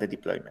and the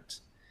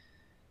deployments.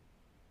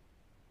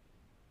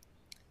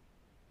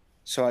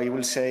 So I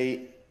will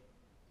say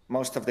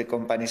most of the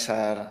companies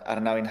are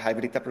now in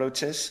hybrid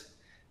approaches,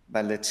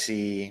 but let's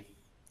see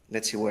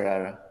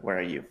where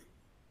are you.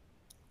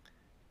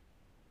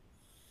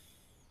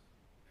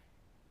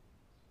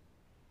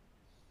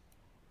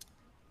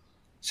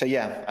 So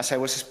yeah, as I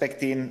was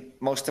expecting,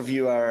 most of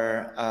you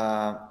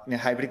are in a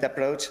hybrid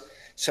approach.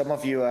 Some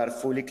of you are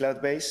fully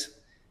cloud-based,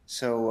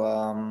 so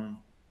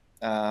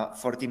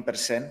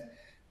 14%.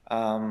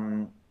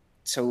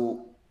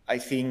 So I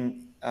think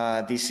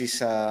this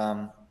is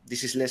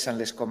less and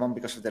less common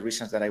because of the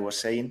reasons that I was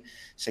saying: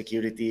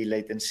 security,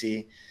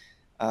 latency,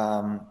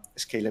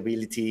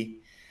 scalability,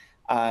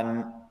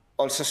 and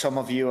also some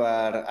of you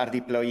are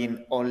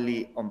deploying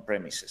only on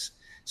premises.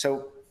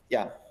 So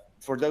yeah.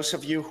 For those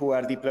of you who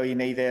are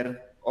deploying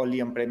either only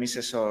on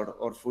premises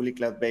or fully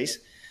cloud-based,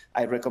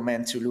 I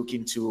recommend to look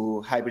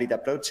into hybrid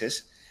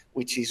approaches,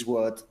 which is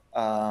what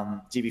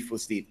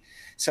GBFoods did.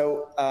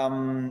 So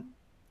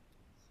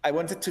I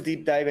wanted to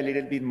deep dive a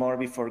little bit more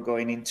before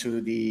going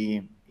into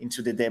the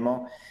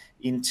demo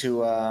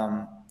into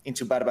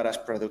Barbara's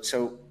product.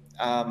 So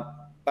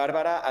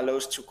Barbara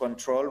allows to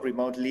control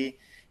remotely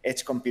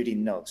edge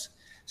computing nodes.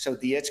 So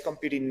the edge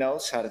computing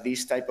nodes are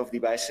these type of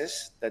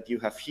devices that you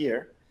have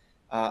here.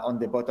 On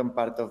the bottom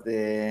part of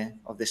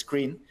the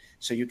screen,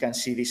 so you can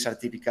see these are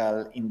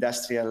typical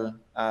industrial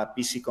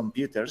PC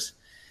computers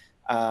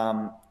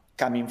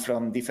coming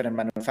from different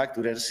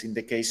manufacturers. In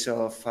the case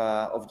of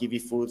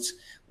GBFoods,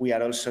 we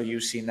are also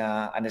using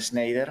an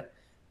Schneider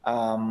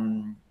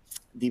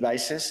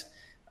devices,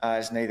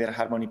 Schneider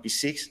Harmony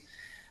P6.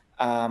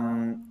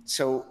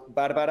 So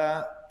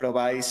Barbara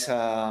provides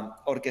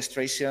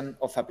orchestration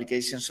of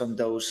applications on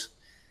those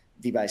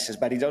devices,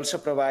 but it also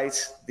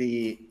provides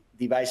the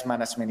device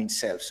management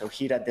itself. So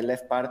here at the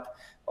left part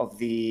of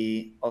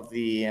the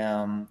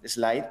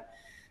slide,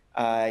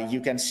 you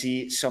can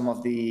see some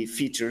of the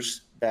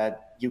features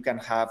that you can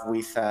have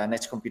with an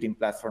edge computing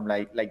platform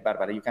like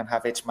Barbara. You can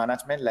have edge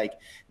management, like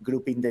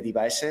grouping the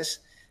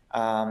devices,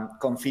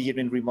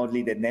 configuring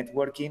remotely the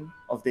networking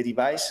of the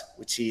device,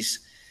 which is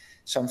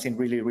something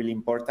really, really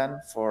important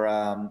for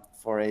a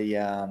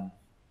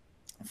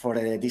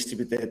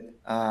distributed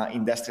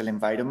industrial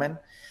environment.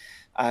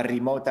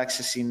 Remote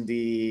accessing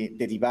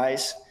the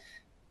device,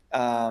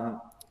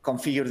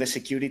 configure the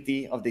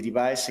security of the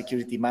device,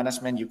 security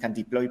management. You can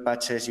deploy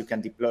patches, you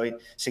can deploy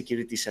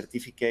security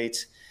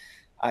certificates.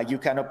 You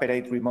can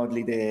operate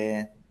remotely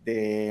the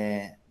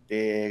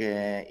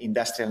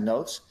industrial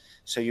nodes.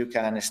 So you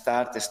can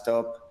start,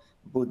 stop,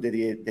 boot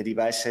the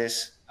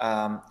devices.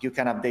 You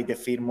can update the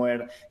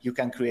firmware. You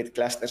can create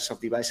clusters of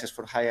devices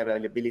for high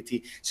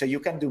availability. So you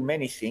can do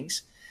many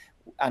things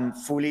and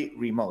fully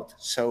remote.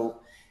 So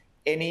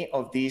any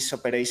of these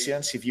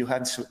operations, if you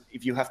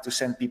have to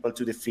send people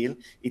to the field,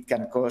 it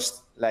can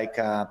cost like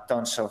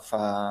tons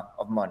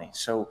of money.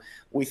 So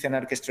with an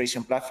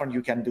orchestration platform,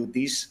 you can do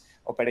these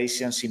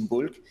operations in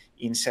bulk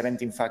in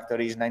 17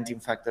 factories, 19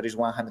 factories,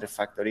 100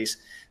 factories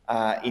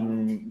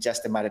in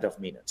just a matter of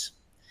minutes.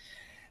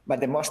 But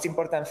the most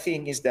important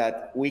thing is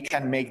that we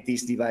can make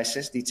these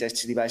devices, these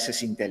edge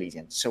devices,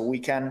 intelligent. So we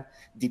can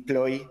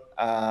deploy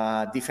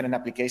different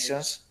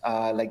applications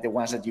like the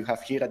ones that you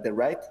have here at the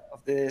right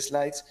of the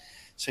slides.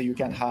 So you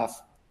can have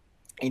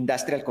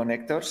industrial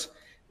connectors,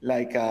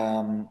 like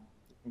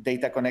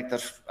data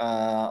connectors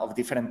of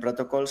different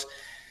protocols.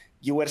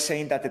 You were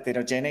saying that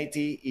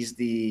heterogeneity is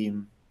the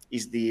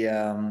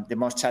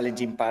most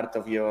challenging part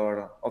of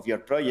your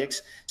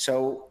projects.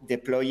 So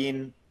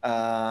deploying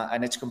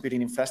an edge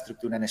computing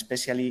infrastructure, and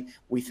especially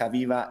with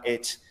AVEVA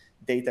Edge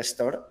Data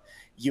Store,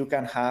 you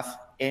can have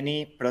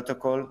any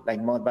protocol like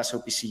Modbus,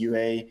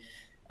 OPC-UA,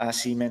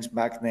 Siemens,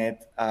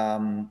 BACnet,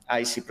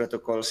 IC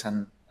protocols,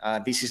 and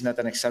this is not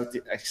an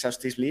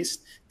exhaustive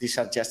list. These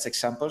are just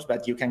examples,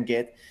 but you can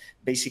get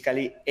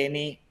basically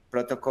any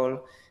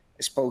protocol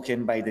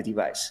spoken by the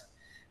device.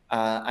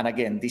 And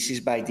again, this is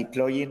by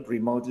deploying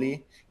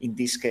remotely, in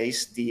this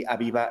case, the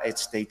AVEVA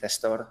Edge Data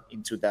Store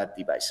into that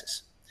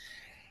devices.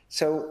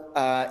 So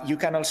you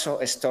can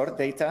also store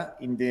data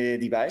in the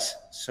device.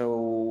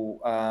 So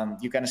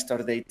you can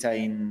store data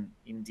in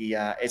the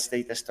Edge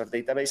Data Store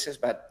databases,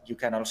 but you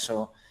can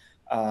also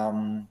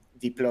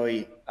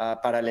deploy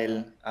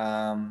parallel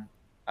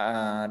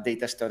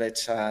data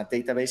storage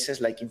databases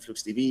like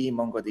InfluxDB,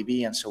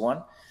 MongoDB, and so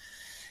on.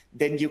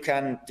 Then you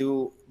can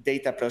do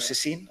data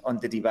processing on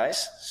the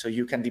device. So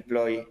you can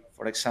deploy,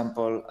 for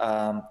example,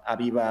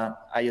 AVEVA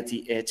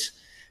IoT Edge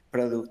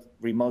product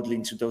remotely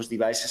into those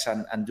devices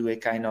and do a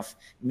kind of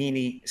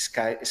mini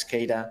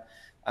SCADA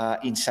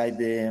inside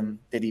the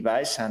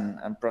device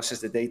and process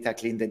the data,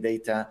 clean the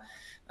data,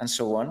 and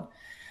so on.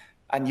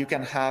 And you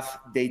can have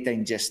data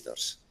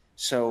ingestors.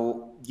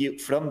 So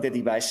from the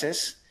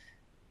devices,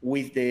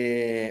 with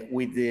the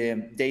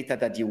data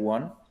that you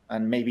want,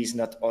 and maybe it's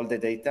not all the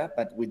data,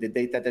 but with the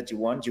data that you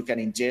want, you can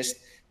ingest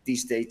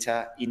this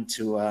data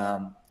into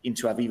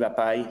AVEVA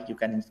Pi. You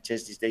can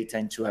ingest this data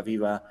into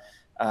AVEVA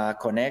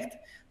Connect,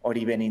 or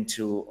even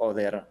into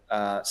other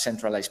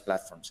centralized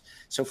platforms.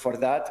 So for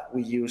that,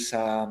 we use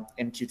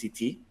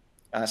MQTT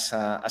as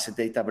a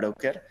data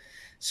broker.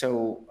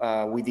 So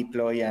we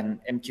deploy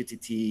an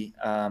MQTT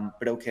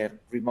broker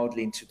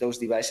remotely into those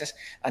devices,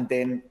 and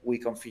then we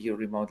configure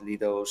remotely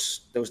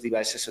those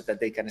devices so that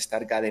they can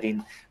start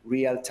gathering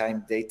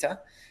real-time data,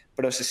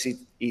 process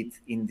it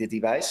in the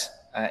device,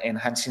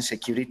 enhancing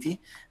security,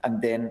 and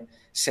then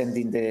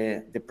sending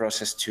the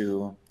process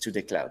to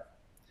the cloud.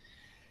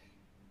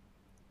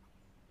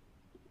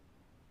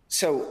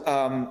 So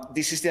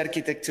this is the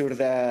architecture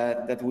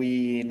that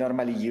we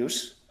normally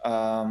use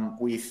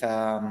with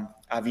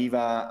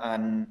AVEVA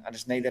and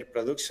Schneider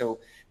products. So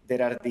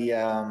there are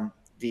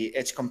the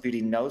edge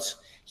computing nodes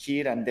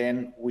here, and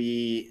then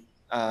we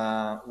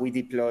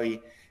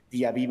deploy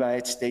the AVEVA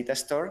Edge Data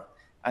Store,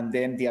 and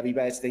then the AVEVA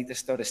Edge Data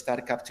Store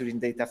start capturing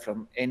data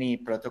from any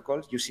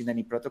protocol, using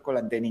any protocol,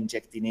 and then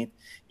injecting it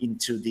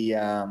into the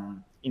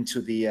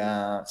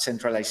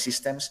centralized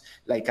systems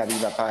like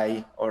AVEVA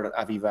Pi or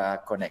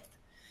AVEVA Connect.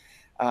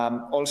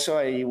 Also,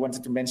 I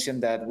wanted to mention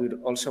that we're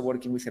also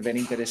working with a very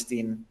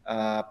interesting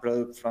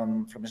product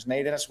from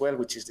Schneider as well,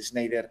 which is the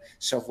Schneider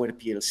Software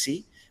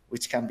PLC,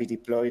 which can be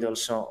deployed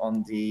also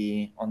on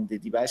the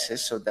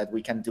devices, so that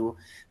we can do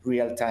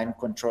real-time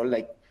control,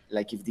 like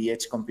if the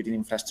edge computing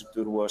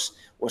infrastructure was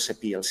a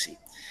PLC.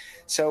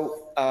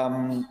 So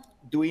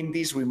doing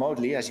this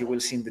remotely, as you will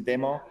see in the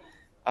demo,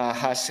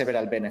 has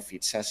several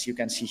benefits, as you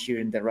can see here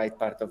in the right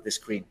part of the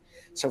screen.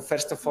 So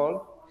first of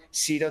all,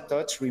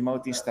 zero-touch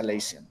remote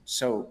installation.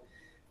 So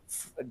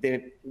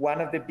one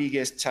of the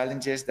biggest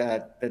challenges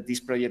that this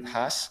project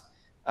has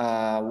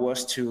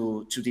was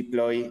to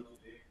deploy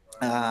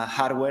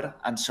hardware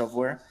and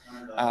software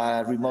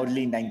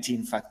remotely in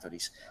 19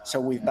 factories. So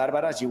with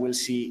Barbara, as you will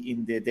see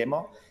in the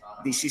demo,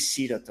 this is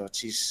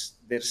zero-touch.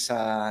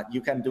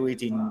 You can do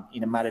it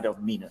in a matter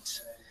of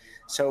minutes.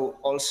 So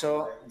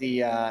also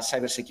the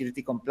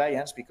cybersecurity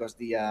compliance, because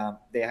the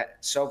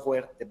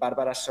software, the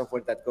Barbara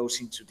software that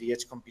goes into the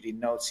edge computing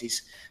nodes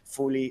is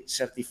fully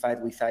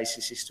certified with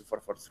IEC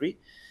 62443.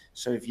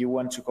 So if you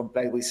want to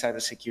comply with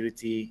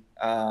cybersecurity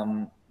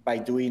by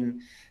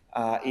doing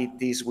it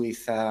is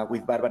with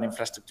Barbara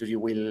infrastructure, you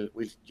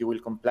will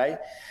comply,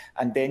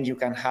 and then you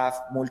can have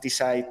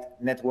multi-site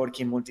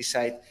networking,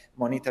 multi-site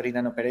monitoring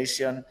and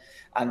operation,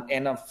 and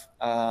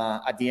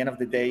at the end of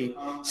the day,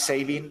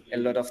 saving a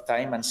lot of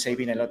time and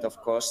saving a lot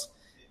of cost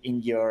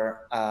in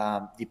your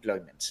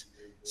deployments.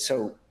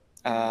 So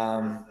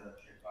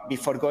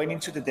before going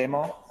into the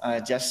demo,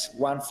 just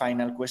one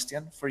final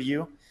question for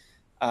you.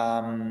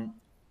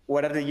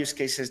 What are the use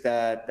cases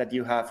that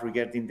you have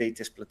regarding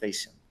data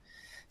exploitation?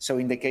 So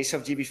in the case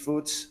of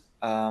GBFoods,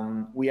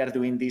 we are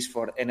doing this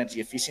for energy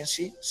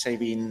efficiency,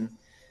 saving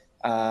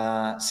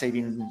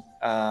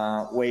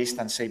waste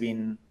and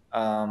saving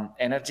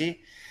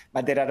energy.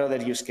 But there are other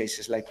use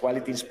cases like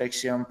quality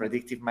inspection,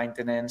 predictive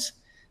maintenance,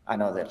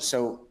 and others.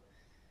 So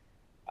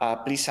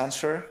please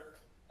answer.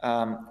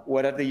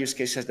 What are the use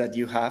cases that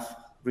you have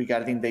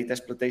regarding data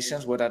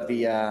exploitations? What are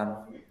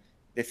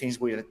the things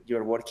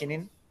you're working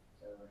in?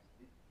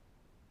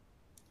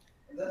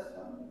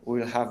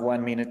 We'll have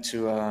 1 minute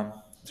to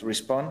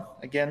respond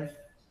again.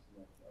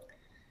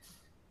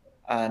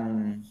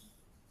 And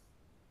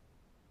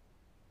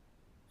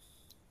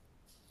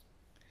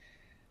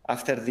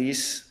after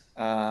this,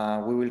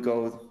 we will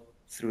go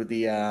through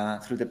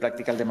the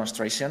practical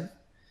demonstration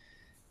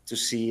to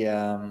see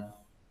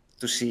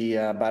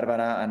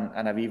Barbara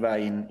and AVEVA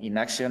in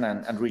action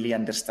and really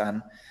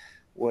understand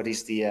what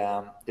is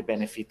the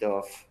benefit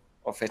of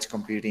edge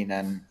computing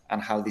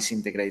and how this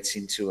integrates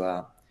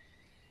into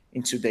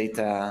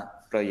data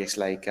projects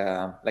like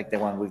the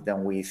one we've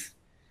done with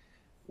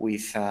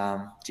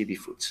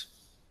GBFoods.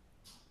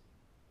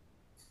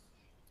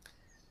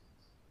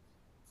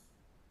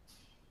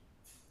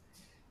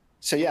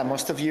 So yeah,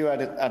 most of you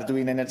are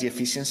doing energy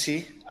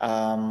efficiency.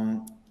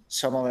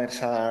 Some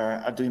others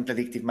are doing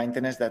predictive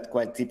maintenance, that's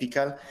quite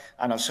typical,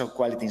 and also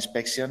quality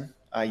inspection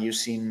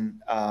using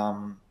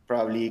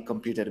probably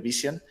computer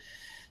vision.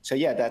 So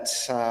yeah,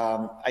 that's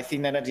I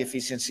think energy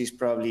efficiency is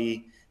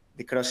probably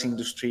the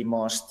cross-industry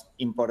most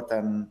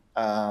important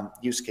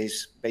use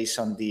case based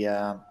on the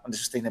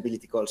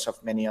sustainability goals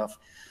of many of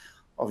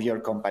your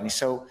companies.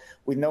 So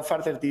with no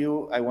further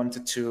ado, I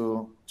wanted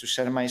to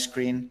share my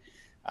screen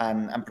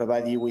and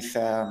provide you with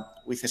a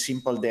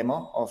simple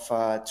demo of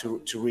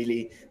to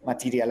really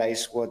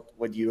materialize what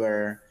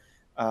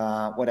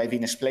I've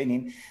been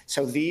explaining.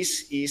 So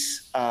this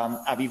is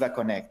AVEVA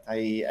Connect.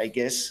 I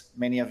guess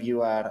many of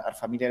you are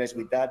familiarized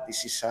with that.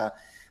 This is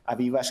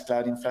AVEVA's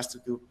cloud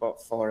infrastructure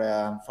for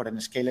an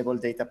scalable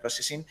data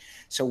processing.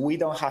 So we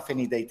don't have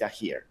any data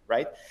here,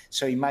 right?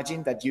 So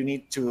imagine that you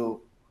need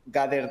to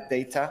gather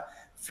data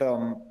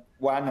from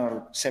one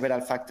or several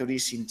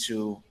factories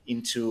into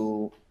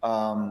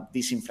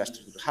this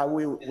infrastructure. How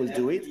we will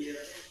do it?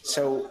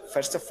 So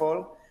first of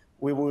all,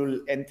 we will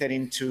enter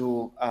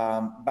into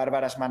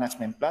Barbara's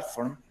management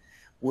platform.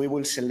 We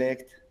will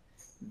select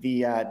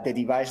the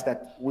device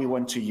that we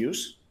want to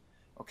use.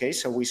 Okay,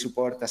 so we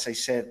support, as I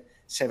said,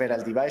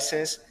 several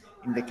devices.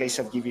 In the case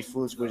of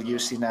GBFoods, we're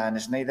using an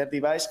Schneider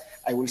device.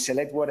 I will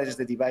select what is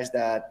the device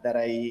that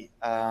I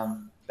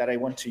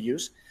want to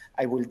use.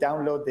 I will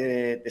download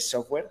the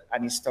software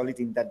and install it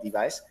in that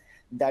device.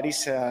 That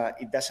is,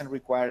 it doesn't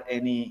require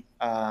any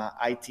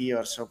IT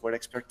or software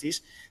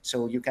expertise,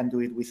 so you can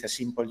do it with a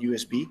simple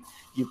USB.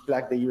 You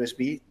plug the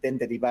USB, then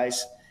the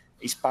device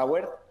is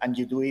powered, and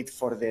you do it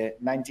for the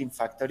 19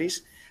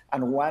 factories.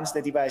 And once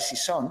the device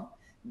is on,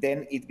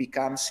 then it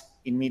becomes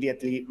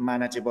immediately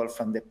manageable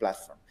from the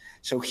platform.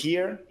 So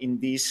here in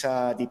this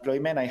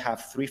deployment, I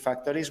have 3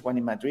 factories, one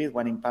in Madrid,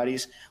 one in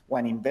Paris,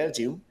 one in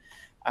Belgium.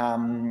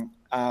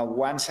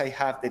 Once I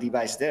have the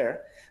device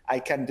there, I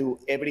can do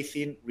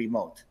everything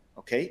remote,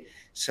 okay?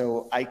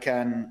 So I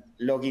can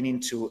log in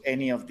into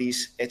any of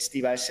these edge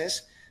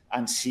devices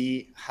and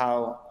see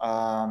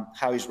how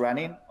it's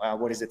running,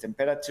 what is the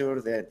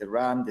temperature, the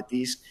RAM, the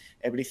disk,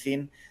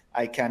 everything.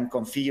 I can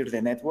configure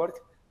the network,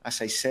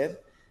 as I said.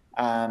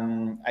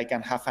 I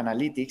can have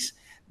analytics,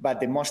 but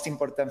the most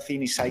important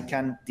thing is I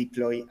can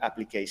deploy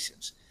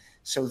applications.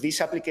 So these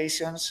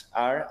applications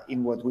are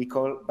in what we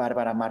call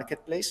Barbara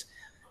Marketplace.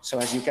 So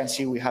as you can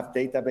see, we have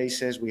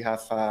databases, we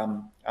have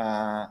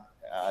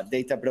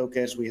data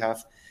brokers, we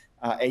have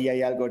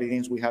AI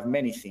algorithms, we have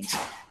many things.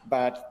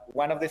 But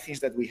one of the things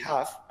that we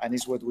have, and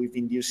is what we've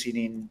been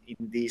using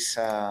in this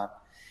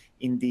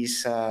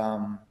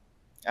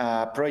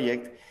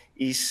project,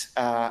 is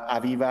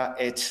AVEVA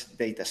Edge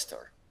Data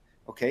Store.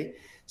 Okay,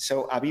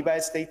 so AVEVA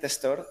Edge Data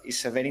Store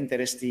is a very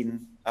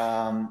interesting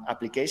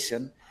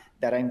application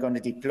that I'm going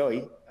to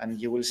deploy, and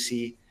you will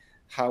see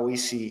how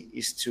easy it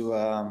is to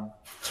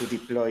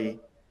deploy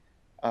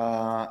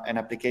an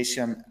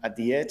application at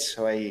the edge.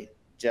 So I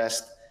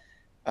just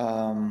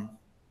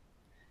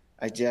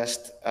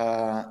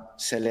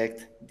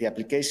select the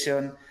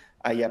application,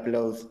 I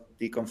upload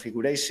the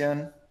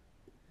configuration.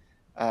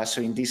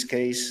 So in this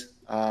case,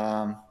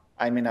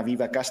 I'm an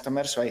AVEVA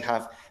customer, so I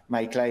have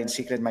my client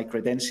secret, my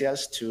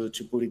credentials to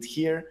put it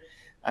here,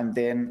 and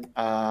then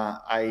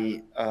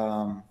I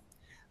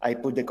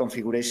put the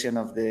configuration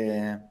of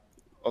the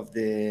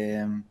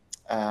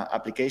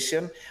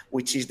application,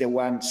 which is the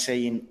one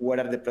saying what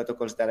are the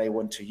protocols that I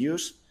want to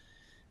use,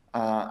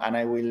 and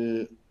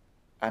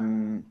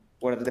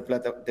what are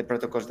the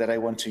protocols that I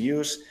want to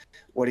use,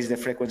 what is the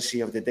frequency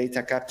of the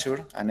data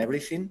capture and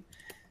everything.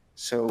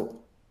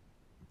 So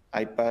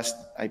I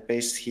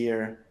paste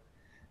here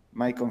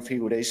my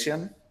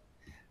configuration,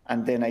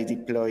 and then I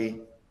deploy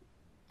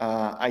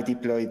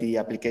the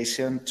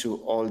application to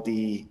all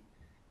the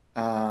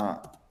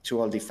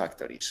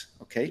factories.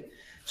 Okay,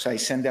 so I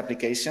send the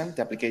application.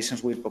 The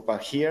applications will pop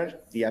up here.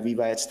 The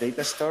AVEVA Edge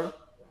Data Store.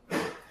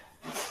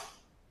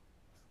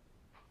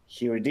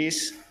 Here it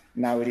is.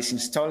 Now it is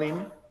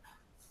installing,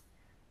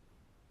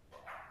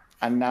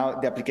 and now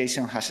the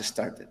application has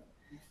started.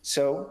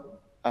 So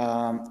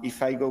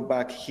if I go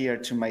back here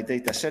to my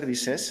data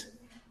services,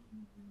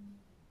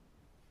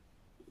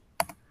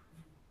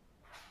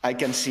 I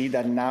can see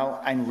that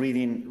now I'm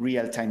reading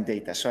real-time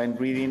data. So I'm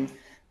reading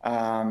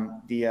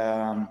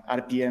the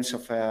RPMs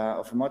of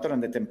a motor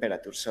and the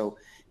temperature. So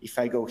if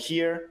I go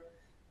here,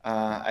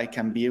 I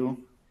can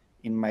view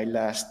in my in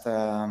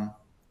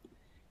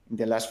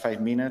the last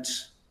 5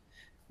 minutes,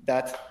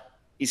 that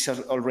is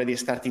already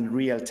starting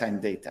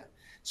real-time data.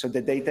 So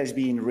the data is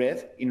being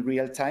read in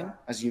real time,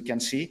 as you can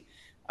see,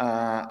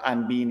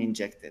 and being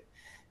injected.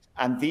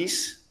 And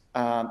this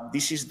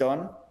is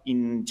done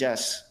in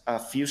just a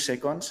few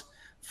seconds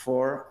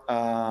for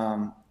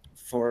all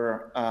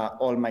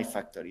my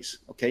factories.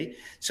 Okay,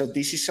 so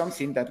this is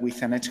something that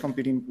with an edge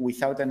computing,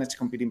 without an edge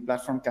computing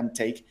platform, can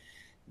take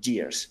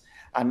years.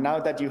 And now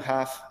that you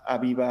have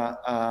AVEVA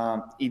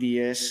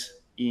EDS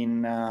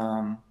in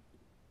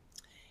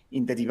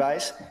the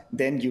device,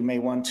 then you may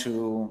want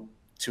to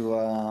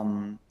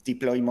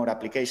deploy more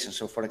applications.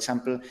 So, for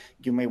example,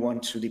 you may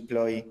want to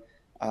deploy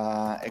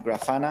a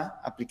Grafana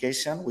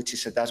application, which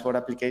is a dashboard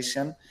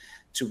application,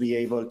 to be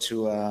able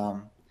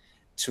to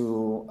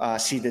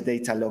see the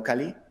data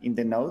locally in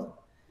the node.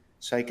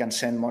 So I can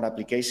send more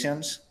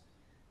applications.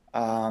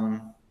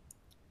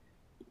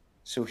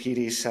 So here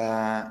is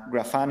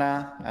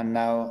Grafana, and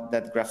now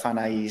that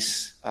Grafana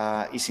is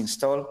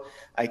installed,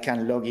 I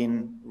can log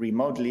in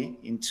remotely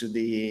into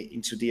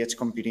the edge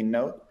computing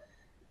node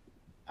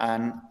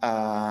and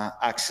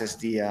access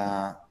the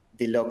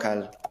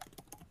local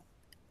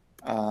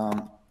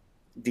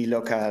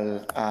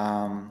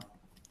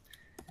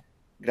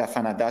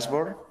Grafana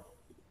dashboard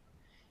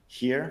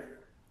here,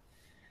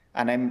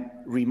 and I'm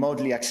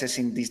remotely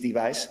accessing this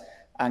device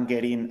and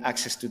getting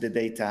access to the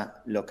data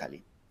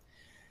locally.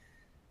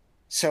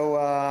 So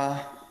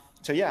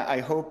yeah, I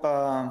hope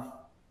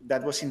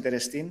that was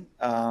interesting.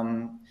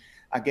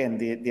 Again,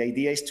 the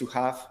idea is to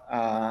have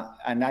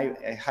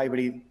a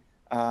hybrid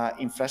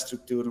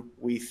infrastructure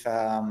with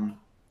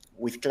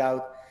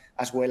cloud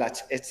as well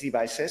as edge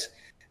devices.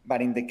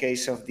 But in the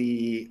case of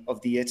the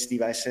edge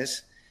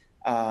devices,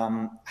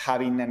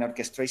 having an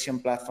orchestration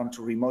platform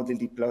to remotely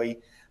deploy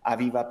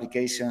AVEVA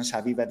applications,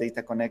 AVEVA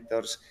data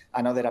connectors,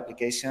 and other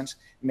applications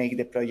make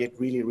the project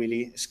really,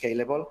 really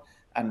scalable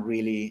and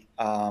really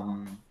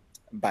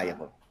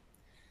viable.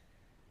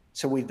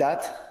 So with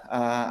that,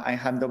 I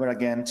hand over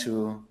again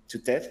to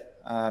Ted,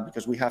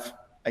 because we have,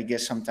 I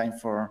guess, some time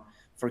for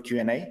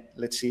Q&A.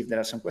 Let's see if there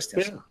are some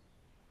questions. Yeah.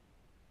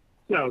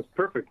 No, it's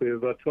perfect. We have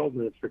about 12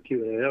 minutes for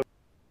Q&A. I'd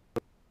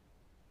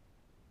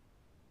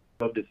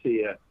love to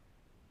see a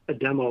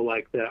demo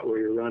like that where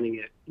you're running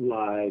it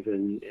live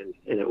and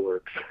it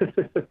works.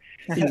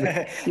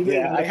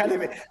 Yeah, I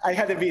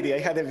had a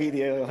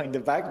video in the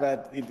back,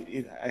 but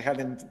I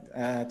hadn't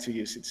to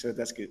use it, so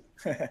that's good.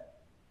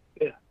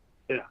 Yeah.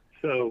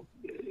 So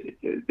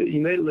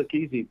you made it look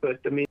easy, but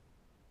I mean,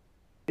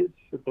 it's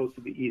supposed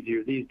to be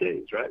easier these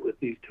days, right? With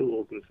these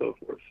tools and so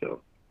forth.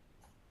 So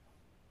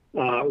it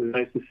was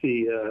nice to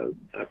see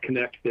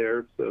Connect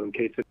there. So in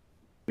case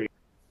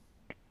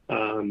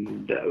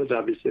that was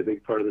obviously a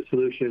big part of the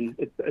solution.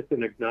 It's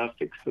an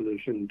agnostic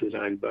solution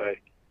designed,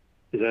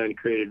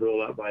 created,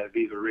 rolled out by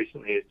AVEVA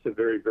recently. It's a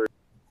very, very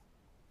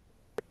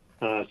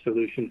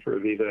solution for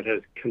AVEVA. It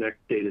has Connect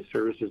data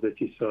services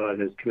that you saw. It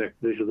has Connect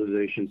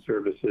visualization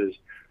services.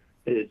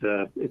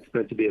 It's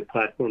meant to be a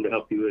platform to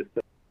help you with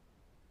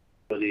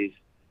abilities.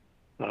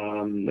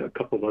 A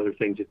couple of other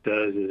things it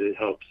does is it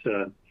helps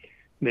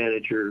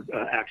manage your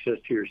access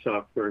to your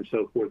software and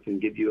so forth,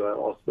 and give you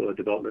also a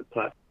development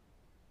platform.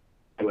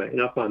 Anyway,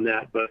 enough on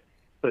that, but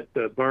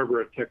the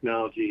Barbara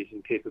technologies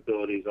and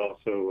capabilities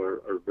also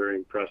are very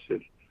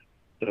impressive.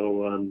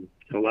 So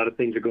a lot of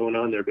things are going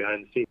on there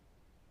behind the scenes.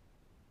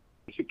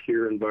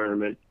 Secure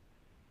environment,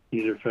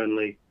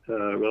 user-friendly,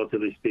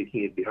 relatively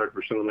speaking. It'd be hard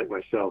for someone like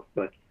myself,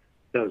 but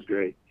that was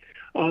great.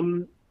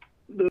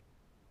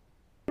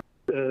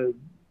 To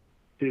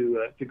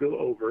go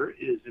over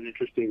is an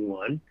interesting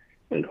one.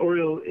 And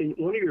Oriol, in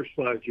one of your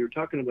slides, you were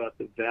talking about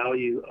the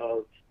value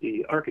of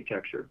the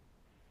architecture.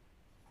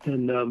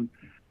 And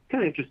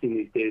kind of interesting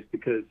these days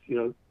because,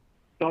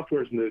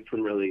 software has moved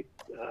from really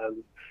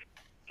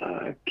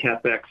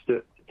CapEx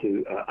to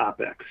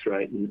OpEx,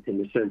 right? In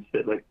the sense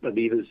that, like,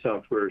 AVEVA's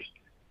software's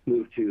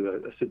moved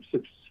to a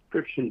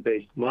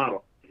subscription-based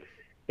model.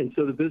 And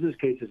so the business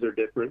cases are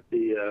different.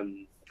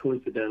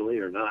 Coincidentally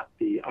or not,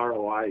 the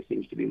ROI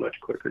seems to be much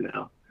quicker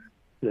now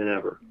than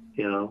ever.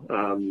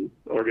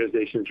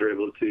 Organizations are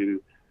able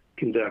to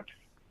conduct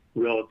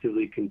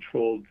relatively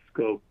controlled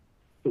scope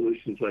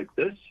solutions like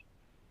this,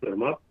 put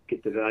them up,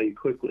 get the value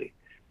quickly.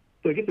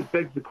 So I guess it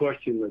begs the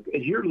question, like,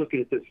 as you're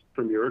looking at this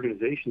from your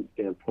organization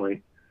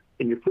standpoint,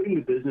 and you're putting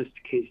the business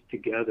case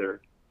together,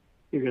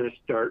 you're going to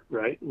start,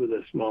 right, with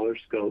a smaller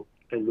scope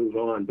and move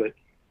on. But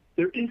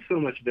there is so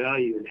much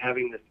value in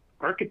having this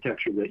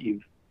architecture that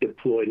you've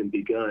deployed and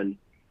begun.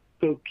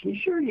 So can you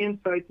share any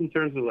insights in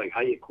terms of like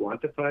how you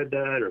quantified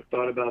that or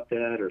thought about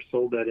that or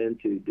sold that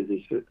into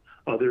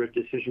other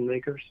decision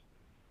makers?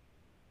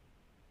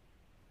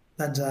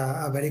 That's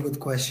a very good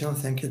question.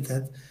 Thank you,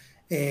 Ted.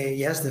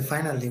 Yes,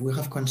 definitely. We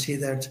have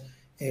considered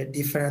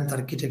different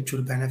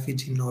architecture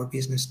benefits in our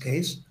business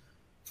case.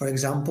 For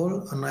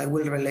example, and I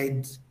will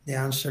relate the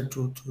answer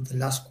to the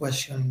last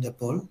question in the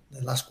poll,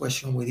 the last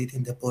question we did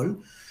in the poll.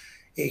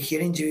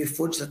 Here in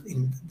GBFoods,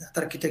 in that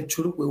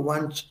architecture, we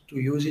want to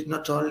use it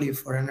not only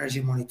for energy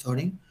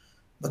monitoring,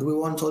 but we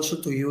want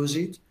also to use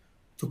it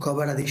to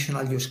cover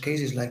additional use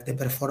cases like the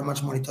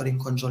performance monitoring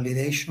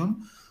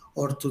consolidation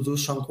or to do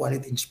some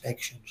quality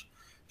inspections.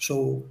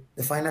 So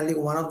finally,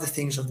 one of the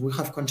things that we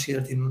have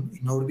considered in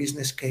our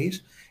business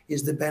case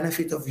is the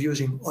benefit of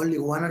using only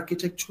one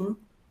architecture,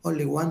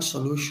 only one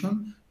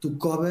solution to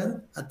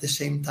cover at the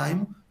same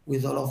time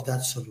with all of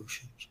that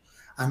solutions.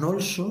 And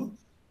also,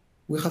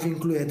 we have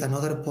included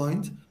another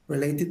point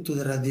related to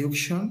the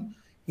reduction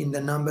in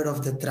the number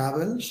of the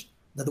travels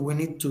that we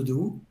need to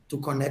do to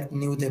connect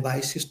new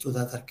devices to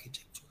that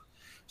architecture.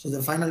 So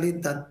finally,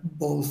 that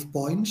both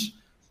points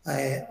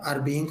are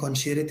being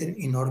considered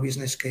in our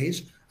business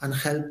case and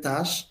helped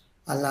us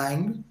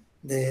align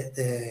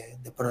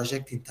the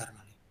project internally.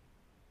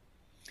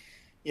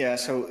 Yeah,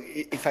 so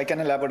if I can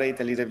elaborate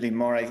a little bit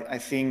more, I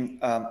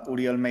think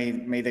Uriel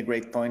made a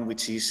great point,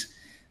 which is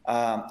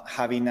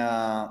having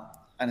a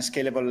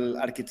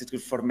scalable architecture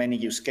for many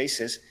use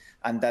cases,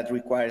 and that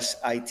requires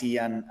IT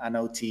and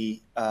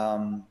OT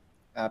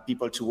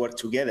people to work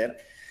together.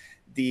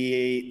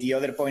 The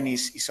other point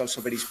is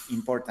also very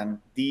important.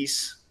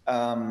 This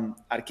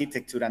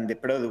architecture and the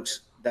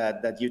products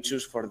that you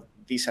choose for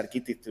this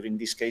architecture, in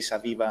this case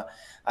AVEVA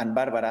and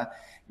Barbara,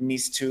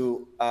 needs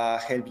to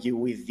help you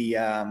with the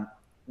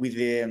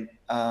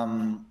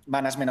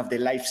management of the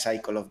life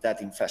cycle of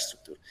that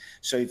infrastructure.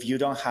 So if you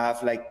don't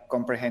have like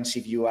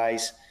comprehensive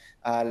UIs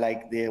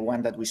like the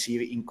one that we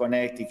see in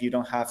Connect, if you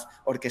don't have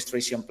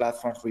orchestration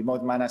platforms,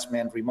 remote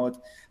management, remote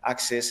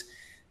access,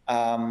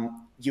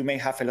 you may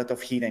have a lot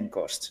of hidden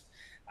costs.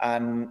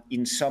 And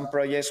in some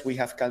projects, we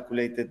have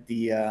calculated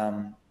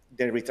the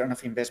return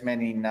of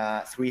investment in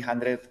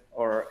 300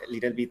 or a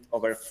little bit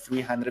over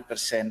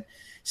 300%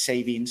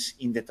 savings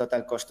in the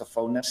total cost of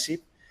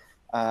ownership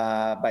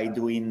by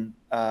doing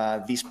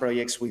these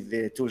projects with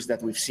the tools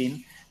that we've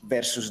seen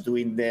versus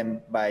doing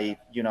them by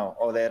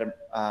other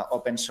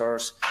open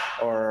source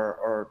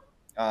or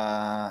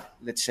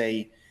let's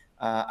say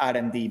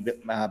R&D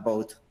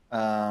both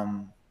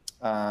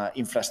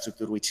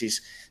infrastructure, which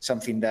is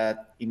something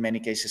that in many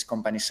cases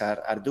companies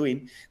are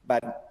doing.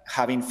 But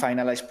having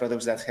finalized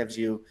products that helps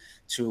you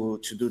to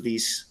do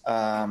this,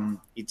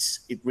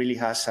 it really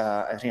has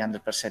a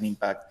 300%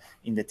 impact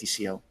in the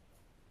TCO.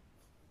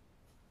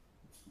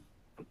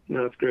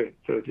 No, that's great.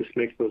 So it just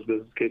makes those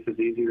business cases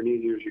easier and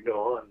easier as you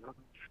go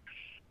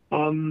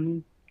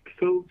on.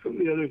 So some of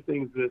the other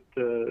things that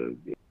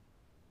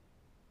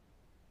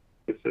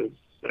it says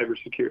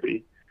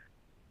cybersecurity.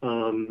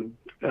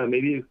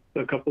 Maybe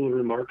a couple of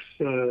remarks,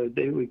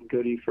 Dave. We can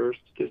go to you first,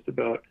 just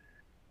about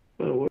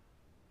what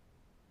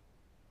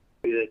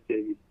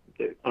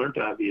that aren't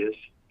obvious,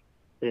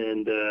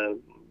 and do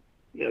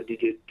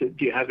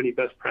you have any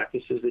best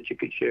practices that you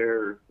could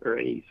share, or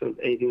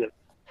anything that?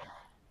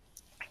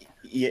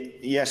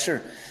 Yeah,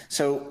 sure.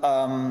 So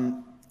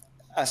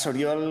as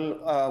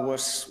Oriol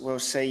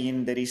was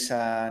saying, there is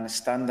a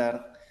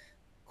standard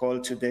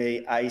called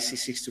today IEC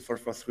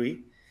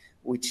 62443,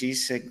 which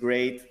is a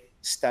great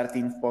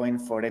starting point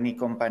for any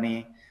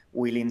company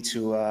willing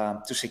to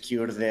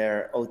secure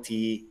their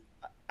OT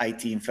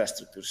IT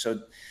infrastructure.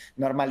 So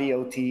normally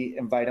OT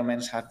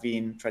environments have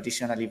been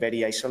traditionally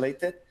very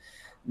isolated.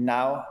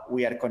 Now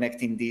we are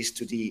connecting this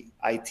to the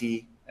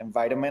IT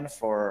environment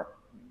for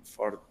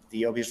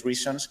the obvious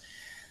reasons.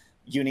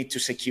 You need to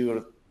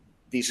secure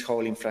this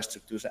whole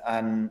infrastructure,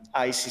 and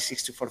IEC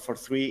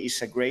 62443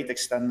 is a great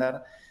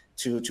standard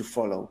to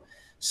follow.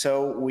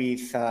 So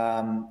with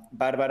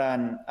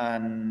Barbara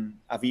and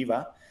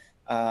AVEVA,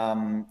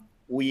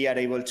 we are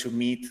able to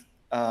meet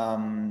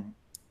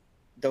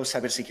those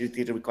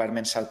cybersecurity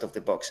requirements out of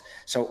the box.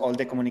 So all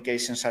the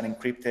communications are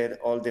encrypted,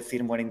 all the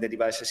firmware in the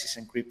devices is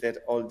encrypted,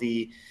 all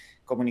the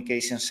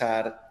communications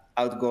are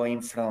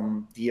outgoing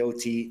from the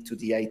OT to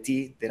the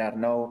IT. There are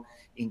no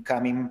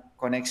incoming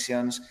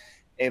connections.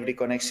 Every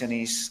connection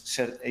is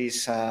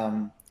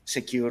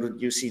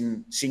secured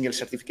using single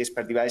certificates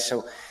per device.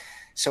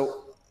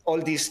 So all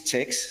these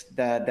checks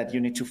that you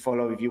need to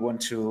follow if you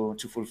want to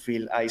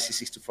fulfill IEC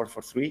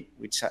 62443,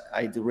 which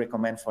I do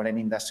recommend for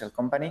any industrial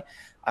company,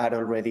 are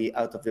already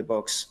out of the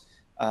box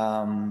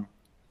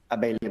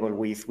available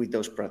with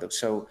those products.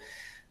 So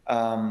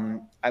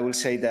I will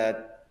say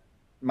that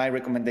my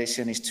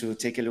recommendation is to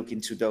take a look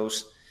into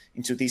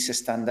this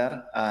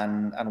standard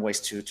and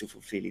ways to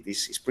fulfill it.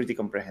 It's pretty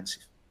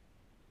comprehensive.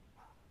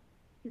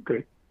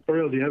 Great.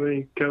 Oriol, do you have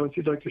any comments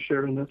you'd like to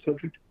share on that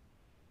subject?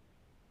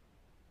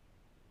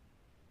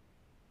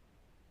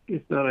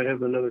 If not, I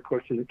have another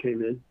question that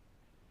came in.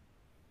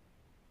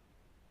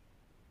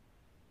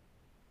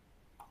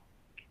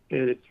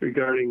 And it's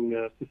regarding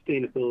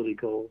sustainability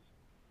goals.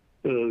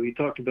 So we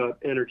talked about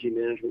energy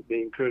management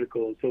being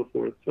critical and so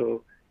forth.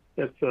 So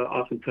that's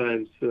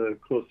oftentimes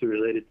closely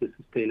related to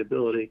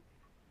sustainability.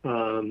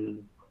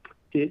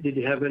 Did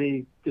you have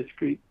any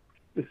discrete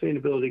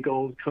sustainability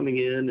goals coming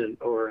in,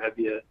 or have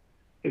you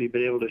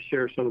been able to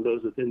share some of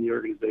those within the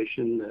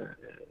organization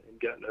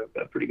and gotten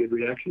a pretty good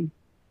reaction?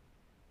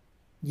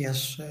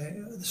 Yes,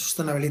 the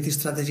sustainability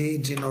strategy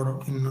is in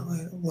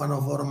one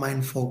of our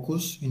main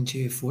focus in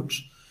GBFoods,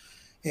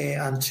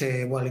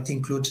 and well, it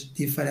includes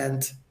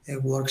different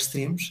work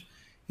streams,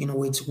 in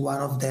which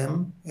one of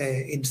them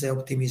is the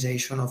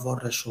optimization of our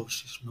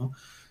resources. No,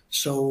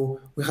 so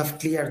we have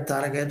clear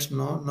targets,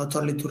 not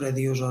only to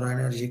reduce our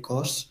energy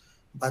costs,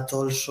 but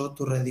also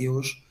to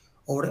reduce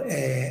our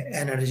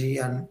energy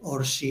and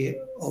our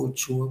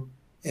CO2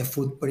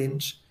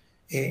 footprints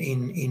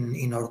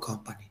in our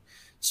company.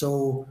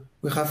 So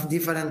we have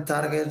different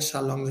targets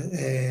along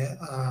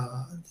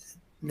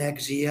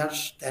next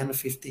years, 10,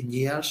 15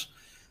 years.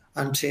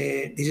 And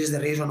this is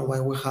the reason why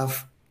we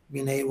have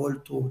been able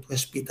to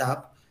speed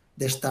up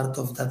the start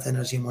of that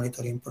energy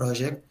monitoring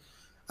project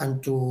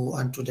and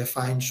to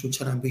define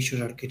such an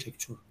ambitious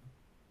architecture.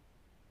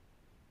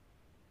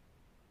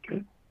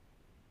 Okay,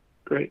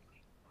 great.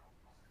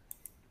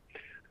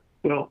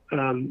 Well,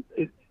 I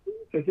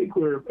think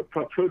we're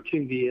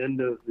approaching the end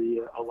of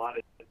the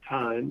allotted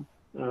time.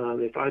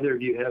 If either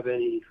of you have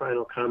any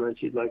final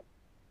comments you'd like.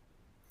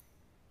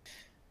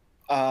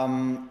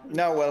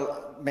 No,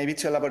 well, maybe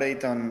to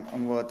elaborate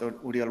on what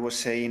Oriol was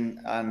saying,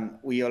 and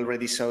we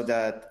already saw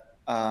that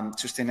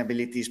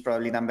sustainability is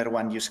probably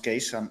 #1 use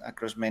case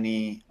across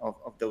many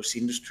of those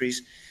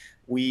industries.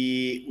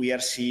 We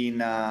are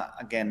seeing,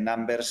 again,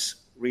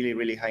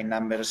 really high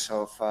numbers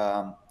of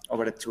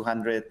over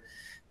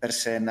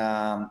 200%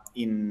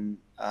 in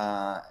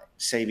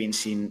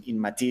savings in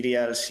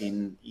materials,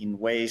 in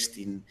waste,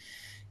 in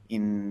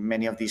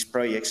many of these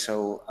projects.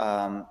 So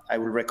I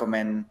would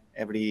recommend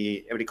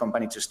every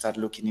company to start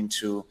looking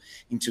into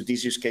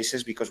these use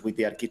cases, because with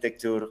the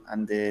architecture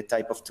and the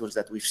type of tools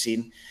that we've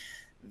seen,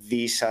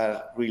 these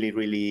are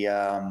really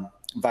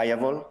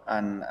viable,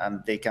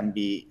 and they can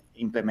be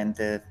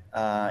implemented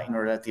in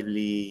a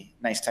relatively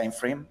nice time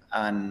frame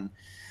and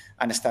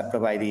start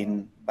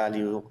providing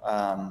value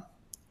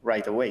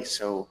right away.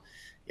 So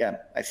yeah,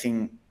 I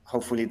think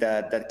hopefully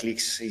that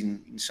clicks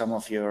in some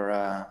of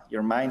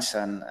your minds,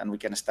 and we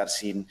can start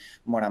seeing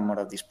more and more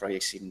of these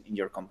projects in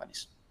your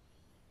companies.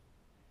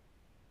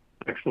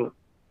 Excellent.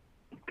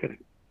 Okay.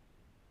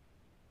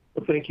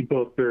 Well, thank you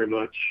both very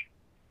much.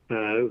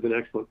 It was an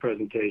excellent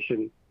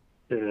presentation,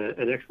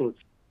 an excellent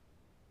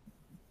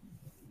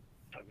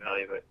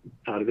value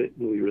out of it,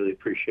 and we really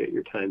appreciate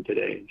your time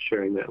today and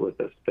sharing that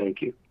with us.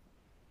 Thank you.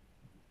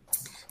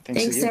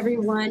 Thanks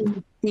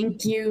everyone.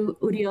 Thank you,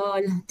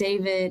 Oriol,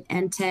 David,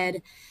 and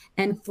Ted.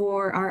 And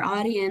for our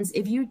audience,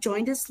 if you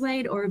joined us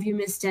late or if you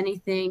missed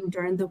anything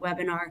during the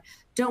webinar,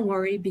 don't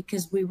worry,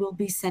 because we will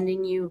be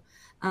sending you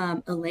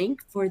a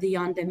link for the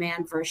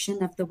on-demand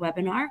version of the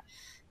webinar.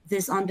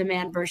 This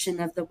on-demand version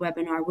of the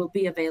webinar will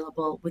be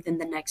available within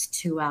the next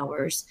 2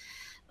 hours.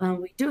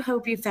 We do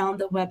hope you found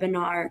the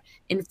webinar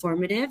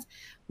informative.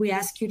 We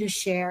ask you to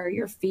share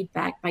your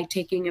feedback by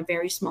taking a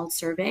very small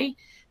survey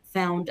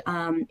found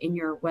in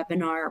your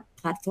webinar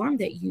platform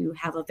that you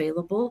have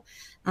available.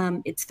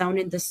 It's found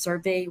in the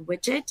survey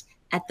widget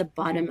at the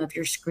bottom of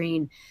your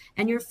screen.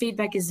 And your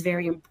feedback is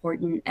very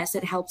important, as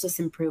it helps us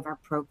improve our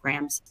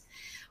programs.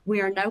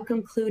 We are now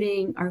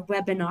concluding our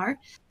webinar,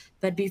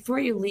 but before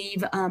you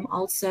leave,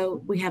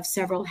 also we have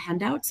several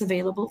handouts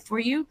available for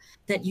you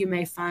that you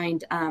may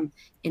find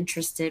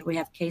interested. We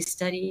have case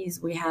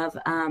studies, we have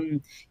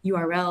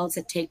URLs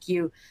that take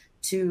you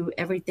to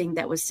everything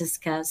that was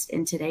discussed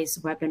in today's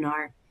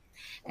webinar.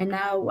 And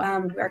now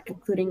we are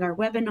concluding our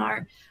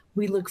webinar.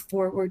 We look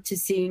forward to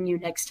seeing you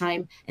next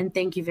time, and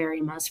thank you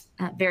very much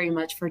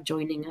for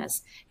joining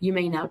us. You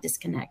may now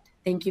disconnect.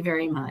 Thank you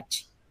very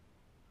much.